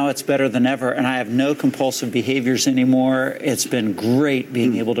 And now it's better than ever, and I have no compulsive behaviors anymore. It's been great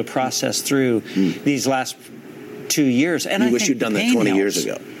being able to process through these last 2 years. And I wish you'd done that 20 years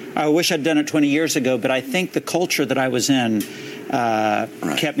ago. I wish I'd done it 20 years ago, but I think the culture that I was in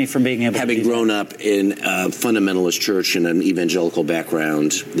kept me from being able to Having grown up in a fundamentalist church and an evangelical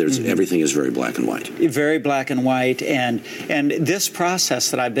background, everything is very black and white. Very black and white. And this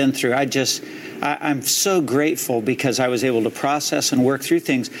process that I've been through, I'm so grateful because I was able to process and work through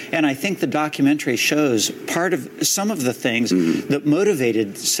things. And I think the documentary shows part of some of the things that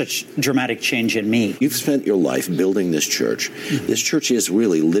motivated such dramatic change in me. You've spent your life building this church. This church is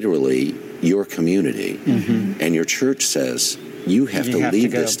really, literally your community. And your church says, you have to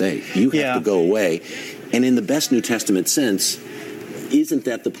leave this state. You have to go away. And in the best New Testament sense, isn't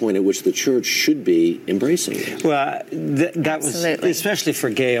that the point at which the church should be embracing it? Well, that was especially for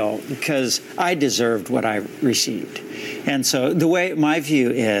Gail, because I deserved what I received. And so my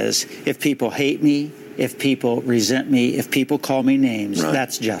view is, if people hate me, if people resent me, if people call me names,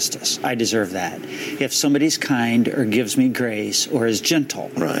 that's justice. I deserve that. If somebody's kind or gives me grace or is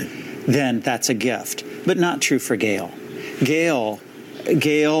gentle, then that's a gift. But not true for Gail. Gail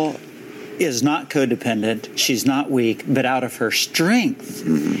is not codependent. She's not weak, but out of her strength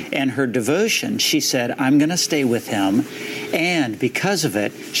and her devotion, she said, I'm going to stay with him. And because of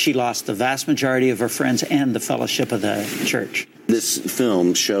it, she lost the vast majority of her friends and the fellowship of the church. This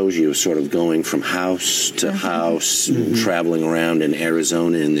film shows you sort of going from house to house, traveling around in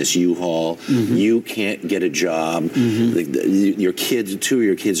Arizona in this U-Haul. You can't get a job. Your kids, 2 of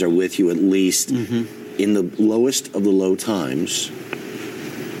your kids are with you at least. In the lowest of the low times,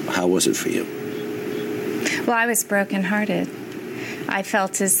 how was it for you? Well, I was brokenhearted. I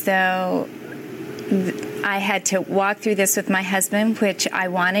felt as though I had to walk through this with my husband, which I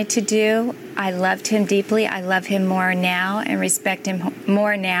wanted to do. I loved him deeply. I love him more now and respect him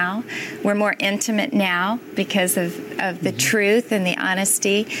more now. We're more intimate now because of the truth and the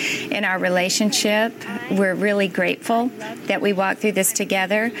honesty in our relationship. We're really grateful that we walked through this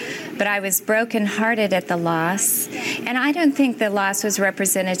together. But I was brokenhearted at the loss. And I don't think the loss was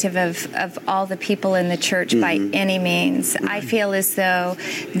representative of all the people in the church by any means. I feel as though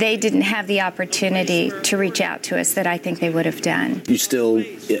they didn't have the opportunity to reach out to us that I think they would have done. You still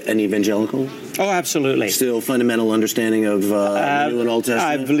an evangelical? Oh, absolutely. Still fundamental understanding of the New and Old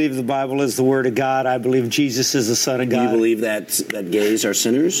Testament? I believe the Bible is the Word of God. I believe Jesus is the Son of God. You believe that gays are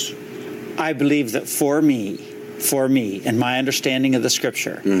sinners? I believe that for me, and my understanding of the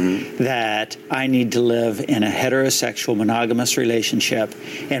Scripture, that I need to live in a heterosexual monogamous relationship.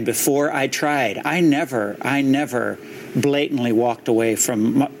 And before I tried, I never blatantly walked away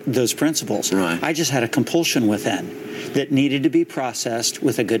from those principles. Right. I just had a compulsion within that needed to be processed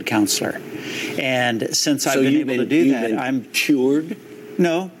with a good counselor. And since I've been able to do that, I'm cured?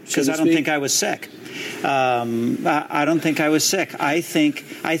 No, because I don't think I was sick. I don't think I was sick. I think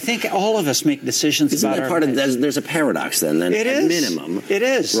all of us make decisions Isn't about that our part of there's a paradox then it at is. minimum. It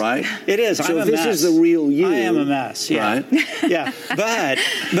is. Right? It is. So I'm if a this mess. is the real you. I am a mess. Yeah. Right? Yeah.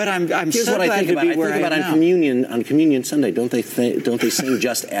 But I'm Here's so what glad I think to about. be where I think about on Communion Sunday, don't they sing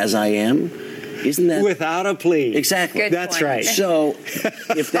just as I am? Isn't that without a plea? Exactly. Good That's point. right. So,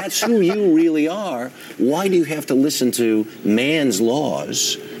 if that's who you really are, why do you have to listen to man's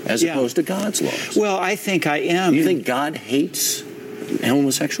laws as opposed to God's laws? Well, I think I am. Do you think God hates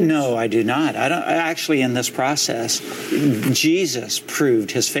homosexuals? No, I do not. I don't. Actually, in this process, Jesus proved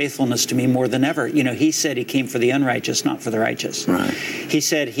his faithfulness to me more than ever. You know, he said he came for the unrighteous, not for the righteous. Right. He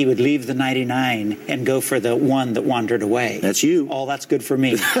said he would leave the 99 and go for the one that wandered away. That's you. Oh, that's good for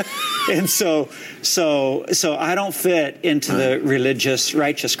me. And so I don't fit into the religious,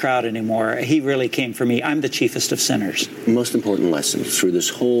 righteous crowd anymore. He really came for me. I'm the chiefest of sinners. Most important lesson through this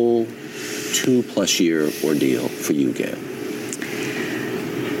whole 2+ year ordeal for you, Gail?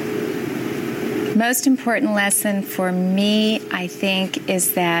 Most important lesson for me, I think,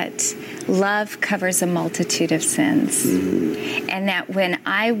 is that love covers a multitude of sins. And that when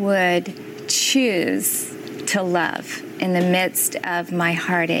I would choose to love in the midst of my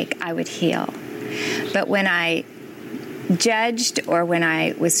heartache, I would heal. But when I judged or when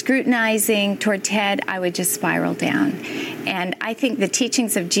I was scrutinizing toward Ted, I would just spiral down. And I think the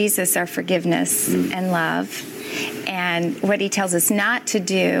teachings of Jesus are forgiveness and love. And what he tells us not to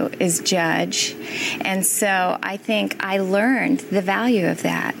do is judge. And so I think I learned the value of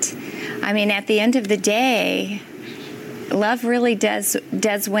that. I mean, at the end of the day, love really does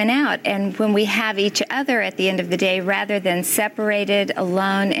win out. And when we have each other at the end of the day, rather than separated,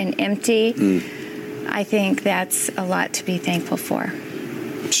 alone, and empty, I think that's a lot to be thankful for.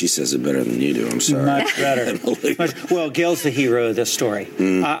 She says it better than you do. I'm sorry. Much better. Well, Gail's the hero of this story.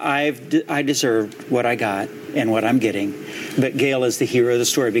 I deserved what I got and what I'm getting, but Gail is the hero of the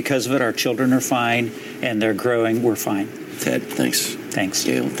story. Because of it, our children are fine, and they're growing. We're fine. Ted, thanks. Thanks.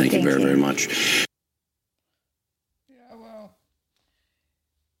 Gail, thank you very, very much. Yeah, well,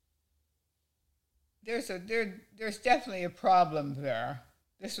 there's definitely a problem there.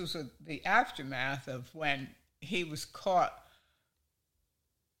 This was the aftermath of when he was caught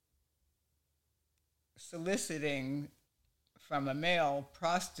soliciting from a male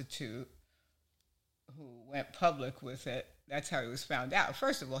prostitute who went public with it. That's how he was found out.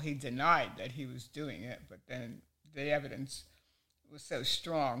 First of all, he denied that he was doing it, but then the evidence was so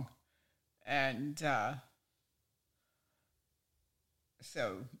strong. And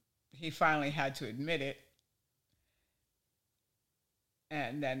so he finally had to admit it.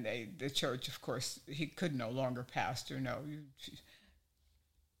 And then the church, of course, he could no longer pastor. No,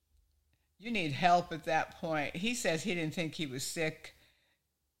 you need help at that point. He says he didn't think he was sick.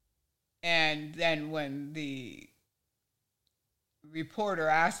 And then when the reporter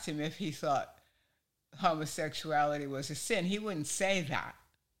asked him if he thought homosexuality was a sin, he wouldn't say that.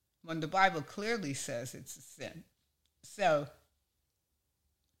 when the Bible clearly says it's a sin. So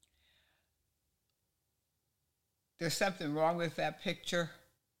there's something wrong with that picture,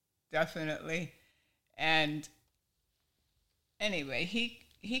 definitely. And anyway,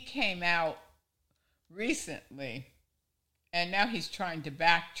 he came out recently, and now he's trying to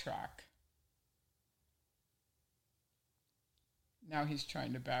backtrack.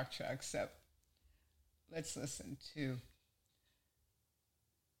 So let's listen to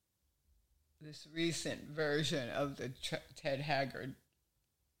this recent version of the Ted Haggard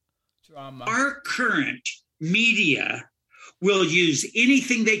drama. Our current media will use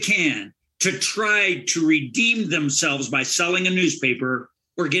anything they can to try to redeem themselves by selling a newspaper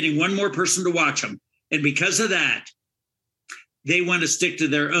or getting one more person to watch them. And because of that, they want to stick to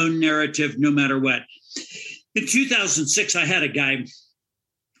their own narrative no matter what. In 2006, I had a guy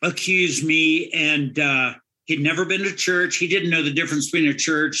accuse me, and he'd never been to church. He didn't know the difference between a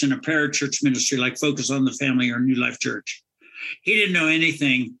church and a parachurch ministry like Focus on the Family or New Life Church. He didn't know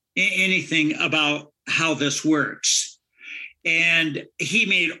anything about how this works. And he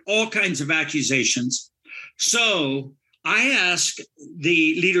made all kinds of accusations. So I asked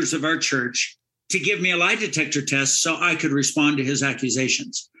the leaders of our church to give me a lie detector test so I could respond to his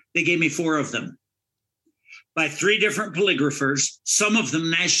accusations. They gave me 4 of them by 3 different polygraphers, some of them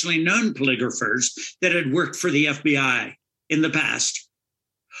nationally known polygraphers that had worked for the FBI in the past.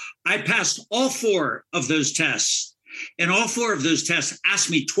 I passed all 4 of those tests, and all 4 of those tests asked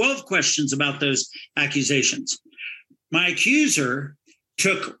me 12 questions about those accusations. My accuser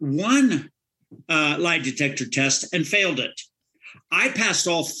took 1 lie detector test and failed it. I passed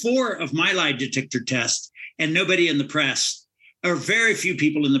all 4 of my lie detector tests, and nobody in the press, or very few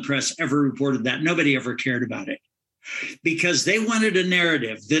people in the press, ever reported that. Nobody ever cared about it because they wanted a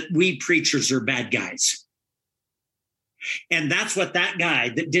narrative that we preachers are bad guys. And that's what that guy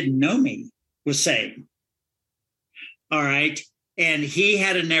that didn't know me was saying. All right. And he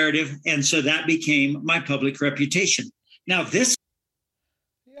had a narrative. And so that became my public reputation. Now this.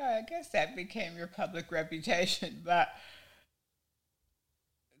 Yeah, I guess that became your public reputation, but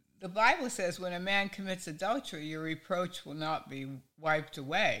the Bible says when a man commits adultery, your reproach will not be wiped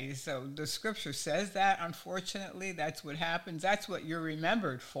away. So the scripture says that, unfortunately, that's what happens. That's what you're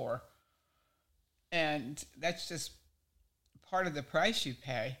remembered for. And that's just part of the price you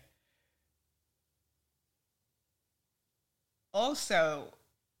pay. Also,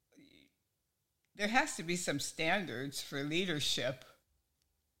 there has to be some standards for leadership.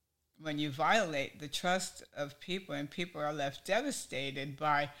 When you violate the trust of people and people are left devastated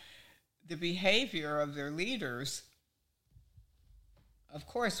by the behavior of their leaders, of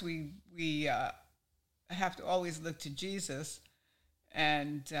course, we have to always look to Jesus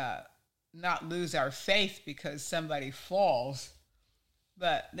and not lose our faith because somebody falls.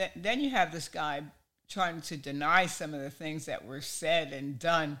 But then you have this guy trying to deny some of the things that were said and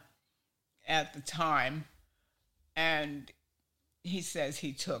done at the time. And he says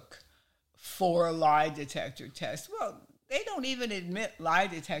he took 4 lie detector tests. Well, they don't even admit lie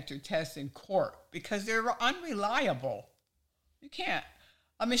detector tests in court because they're unreliable.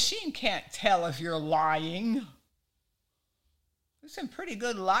 A machine can't tell if you're lying. There's some pretty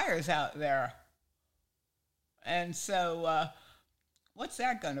good liars out there. And so what's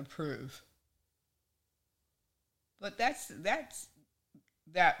that going to prove? But that's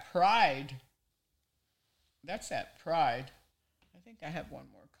that pride. That's that pride. I think I have one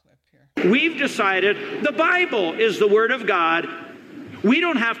more clip here. We've decided the Bible is the Word of God. We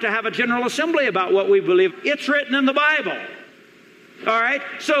don't have to have a general assembly about what we believe. It's written in the Bible. All right?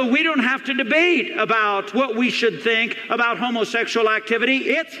 So we don't have to debate about what we should think about homosexual activity.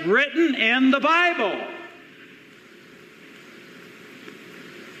 It's written in the Bible.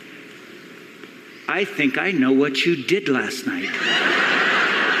 I think I know what you did last night.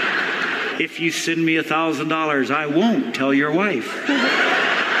 If you send me $1,000, I won't tell your wife.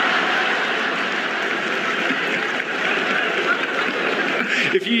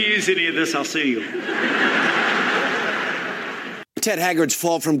 If you use any of this, I'll sue you. Ted Haggard's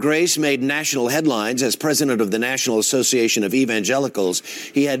fall from grace made national headlines. As president of the National Association of Evangelicals,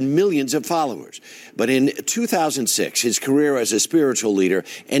 he had millions of followers. But in 2006, his career as a spiritual leader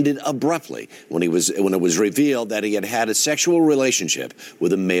ended abruptly when it was revealed that he had had a sexual relationship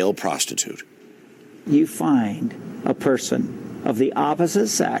with a male prostitute. You find a person of the opposite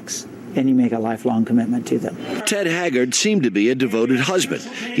sex and you make a lifelong commitment to them. Ted Haggard seemed to be a devoted husband.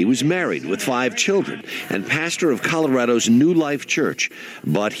 He was married with 5 children and pastor of Colorado's New Life Church,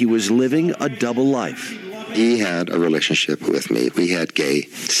 but he was living a double life. He had a relationship with me. We had gay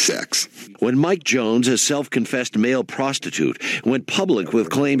sex. When Mike Jones, a self-confessed male prostitute, went public with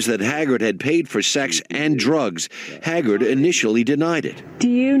claims that Haggard had paid for sex and drugs, Haggard initially denied it. Do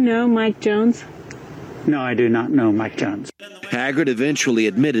you know Mike Jones? No, I do not know Mike Jones. Haggard eventually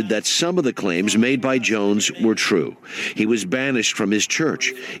admitted that some of the claims made by Jones were true. He was banished from his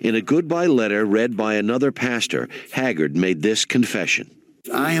church. In a goodbye letter read by another pastor, Haggard made this confession.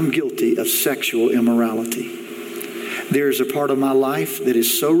 I am guilty of sexual immorality. There is a part of my life that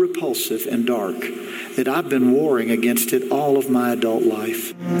is so repulsive and dark that I've been warring against it all of my adult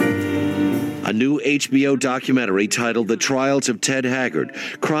life. A new HBO documentary titled The Trials of Ted Haggard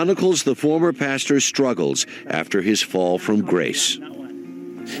chronicles the former pastor's struggles after his fall from grace.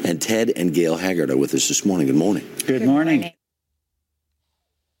 And Ted and Gail Haggard are with us this morning. Good morning. Good morning.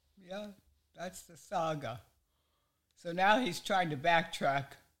 Yeah, that's the saga. So now he's trying to backtrack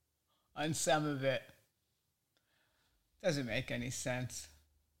on some of it. Doesn't make any sense.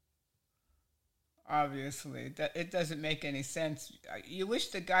 Obviously, it doesn't make any sense. You wish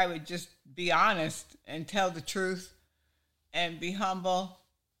the guy would just be honest and tell the truth and be humble.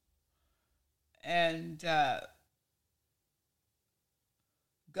 And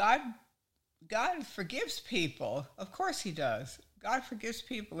God forgives people. Of course he does. God forgives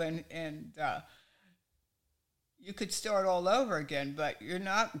people, and you could start all over again, but you're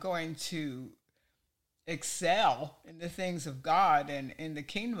not going to excel in the things of God and in the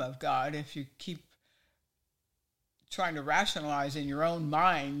kingdom of God if you keep trying to rationalize in your own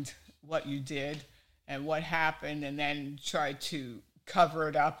mind what you did and what happened, and then try to cover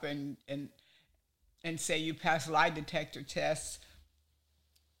it up and say you passed lie detector tests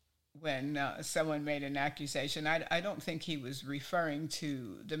when someone made an accusation. I don't think he was referring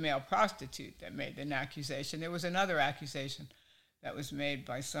to the male prostitute that made an accusation. There was another accusation that was made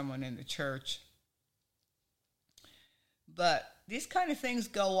by someone in the church. But these kind of things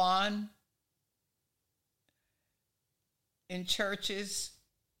go on in churches.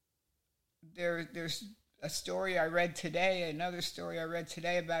 There's a story I read today, another story I read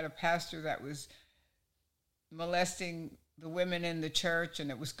today about a pastor that was molesting the women in the church,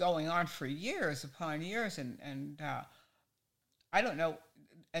 and it was going on for years upon years, and I don't know,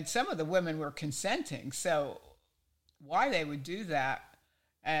 and some of the women were consenting, so why they would do that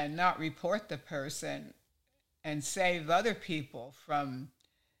and not report the person and save other people from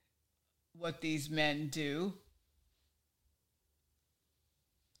what these men do.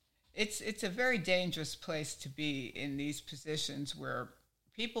 It's a very dangerous place to be in these positions where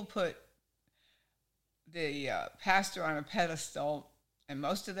people put the pastor on a pedestal, and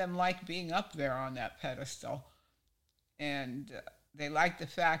most of them like being up there on that pedestal, and they like the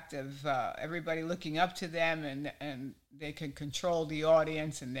fact of everybody looking up to them, and they can control the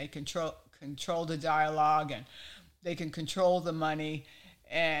audience, and they control the dialogue, and they can control the money,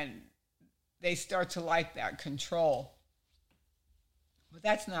 and they start to like that control. But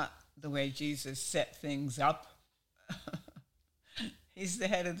that's not the way Jesus set things up. He's the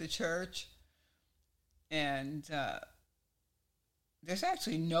head of the church. And there's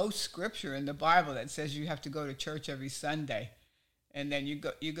actually no scripture in the Bible that says you have to go to church every Sunday, and then you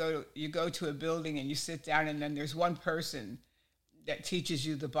go to a building and you sit down, and then there's one person that teaches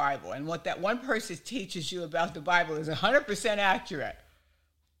you the Bible, and what that one person teaches you about the Bible is 100% accurate.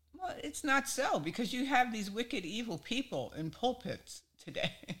 Well, it's not so, because you have these wicked, evil people in pulpits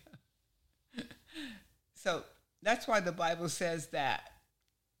today. So that's why the Bible says that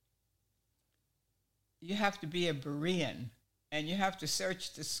you have to be a Berean, and you have to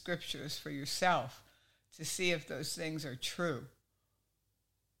search the scriptures for yourself to see if those things are true.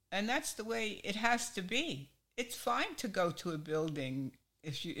 And that's the way it has to be. It's fine to go to a building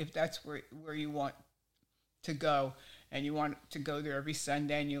if that's where you want to go, and you want to go there every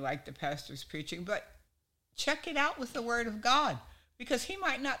Sunday, and you like the pastor's preaching, but check it out with the Word of God, because he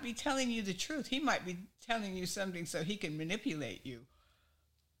might not be telling you the truth. He might be telling you something so he can manipulate you.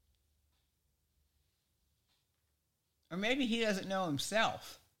 Or maybe he doesn't know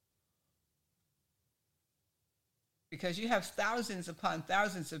himself. Because you have thousands upon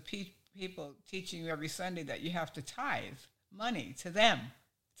thousands of people teaching you every Sunday that you have to tithe money to them.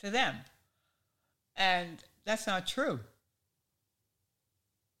 And that's not true.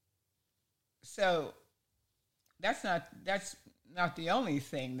 So that's not the only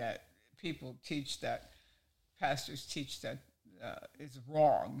thing that people teach, that pastors teach, that is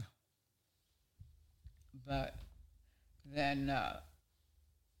wrong. But then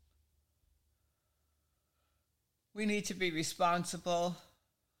we need to be responsible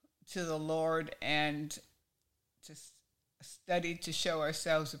to the Lord and to study to show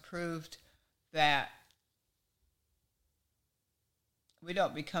ourselves approved, that we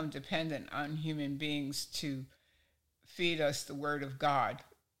don't become dependent on human beings to feed us the Word of God.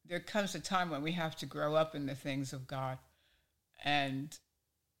 There comes a time when we have to grow up in the things of God and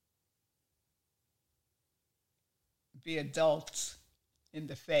be adults in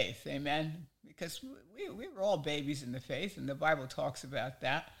the faith, amen? Because we were all babies in the faith, and the Bible talks about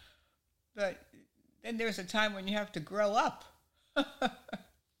that. But then there's a time when you have to grow up.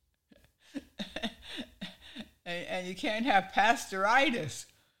 and you can't have pastoritis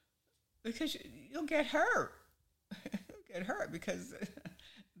because you'll get hurt. You'll get hurt because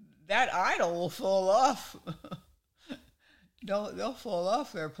that idol will fall off. They'll fall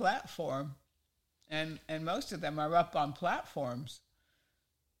off their platform. And most of them are up on platforms.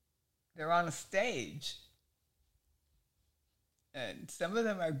 They're on a stage. And some of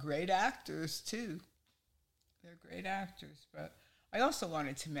them are great actors, too. They're great actors. But I also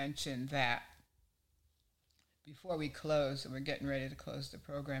wanted to mention that before we close, and we're getting ready to close the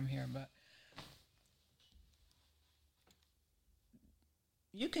program here, but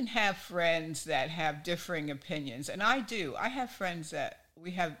you can have friends that have differing opinions. And I do. I have friends that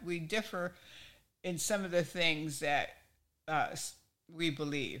we differ in some of the things that we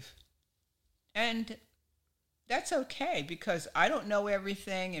believe. And that's okay, because I don't know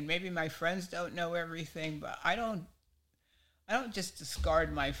everything, and maybe my friends don't know everything, but I don't just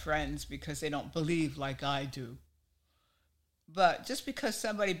discard my friends because they don't believe like I do. But just because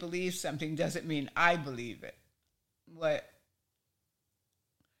somebody believes something doesn't mean I believe it.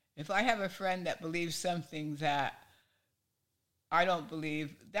 If I have a friend that believes something that I don't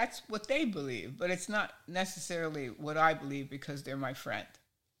believe, that's what they believe, but it's not necessarily what I believe because they're my friend.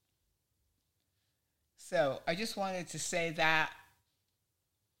 So I just wanted to say that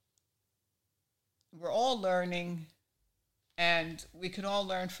we're all learning, and we can all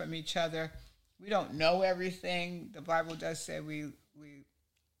learn from each other. We don't know everything. The Bible does say we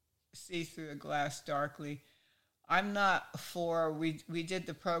see through a glass darkly. I'm not for, we did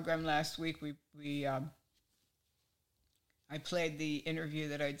the program last week. I played the interview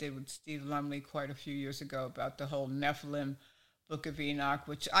that I did with Steve Lumley quite a few years ago about the whole Nephilim Book of Enoch,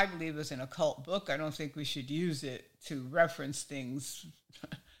 which I believe is an occult book. I don't think we should use it to reference things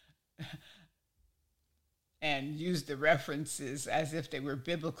and use the references as if they were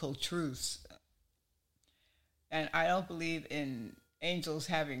biblical truths. And I don't believe in angels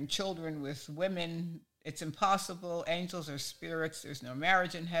having children with women. It's impossible. Angels are spirits. There's no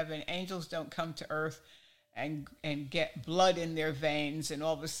marriage in heaven. Angels don't come to earth and get blood in their veins, and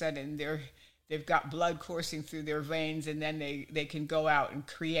all of a sudden they've got blood coursing through their veins, and then they can go out and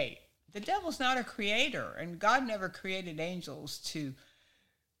create. The devil's not a creator, and God never created angels to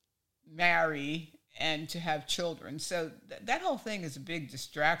marry and to have children. So that whole thing is a big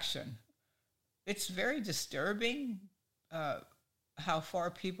distraction. It's very disturbing how far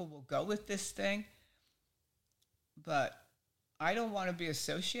people will go with this thing, but I don't want to be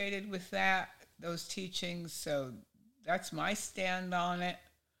associated with those teachings, so that's my stand on it.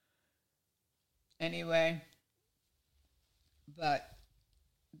 Anyway, but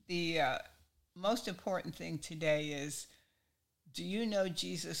the most important thing today is, do you know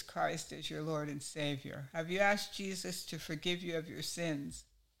Jesus Christ as your Lord and Savior? Have you asked Jesus to forgive you of your sins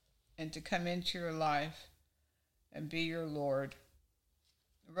and to come into your life and be your Lord?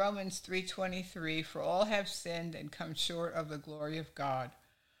 Romans 3:23, for all have sinned and come short of the glory of God.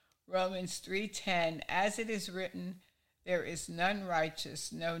 Romans 3:10, as it is written, there is none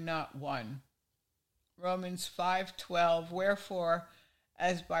righteous, no, not one. Romans 5:12, wherefore,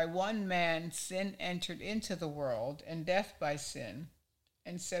 as by one man sin entered into the world, and death by sin,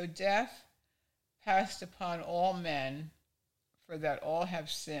 and so death passed upon all men, for that all have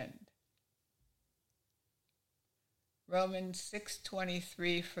sinned. Romans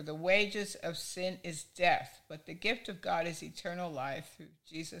 6:23, for the wages of sin is death, but the gift of God is eternal life through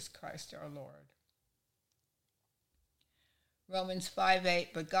Jesus Christ our Lord. Romans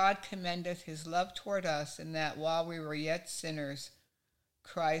 5:8, but God commendeth his love toward us, in that while we were yet sinners,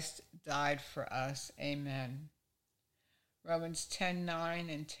 Christ died for us. Amen. Romans 10:9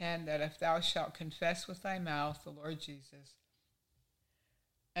 and 10, that if thou shalt confess with thy mouth the Lord Jesus,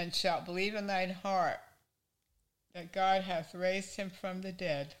 and shalt believe in thine heart that God hath raised him from the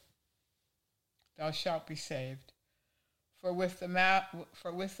dead, thou shalt be saved. For with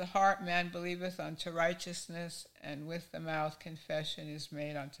the heart man believeth unto righteousness, and with the mouth confession is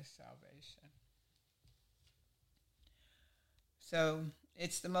made unto salvation. So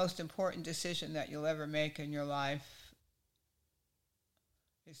It's the most important decision that you'll ever make in your life,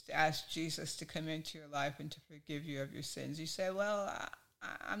 is to ask Jesus to come into your life and to forgive you of your sins. You say, well,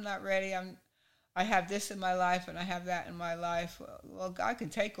 I'm not ready. I have this in my life and I have that in my life. Well, God can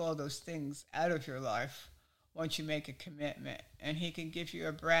take all those things out of your life once you make a commitment, and he can give you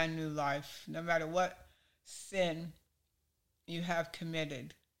a brand new life. No matter what sin you have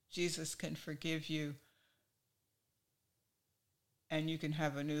committed, Jesus can forgive you, and you can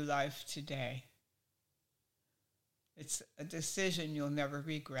have a new life today. It's a decision you'll never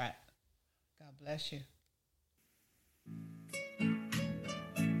regret. God bless you.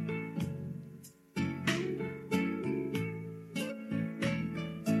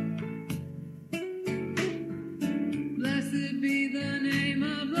 Blessed be the name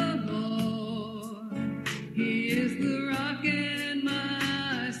of the Lord. He is the rock and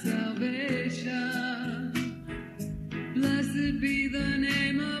my salvation. Blessed be the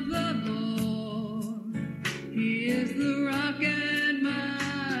name of the Lord. He is the rock and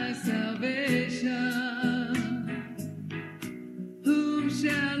my salvation. Whom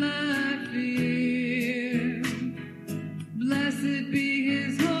shall I fear? Blessed be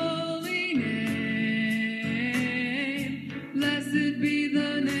his holy name. Blessed be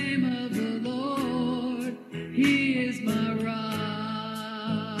the name of the Lord. He is my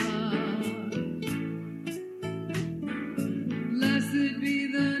rock. Blessed be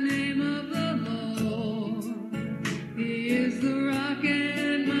the name of the Lord. He is the rock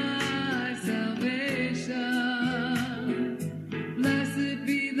and my salvation. Blessed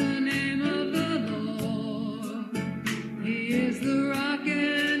be the name of the Lord. He is the rock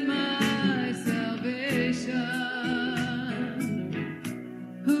and my salvation.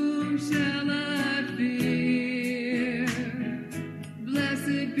 Whom shall I fear?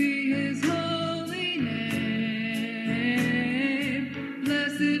 Blessed be his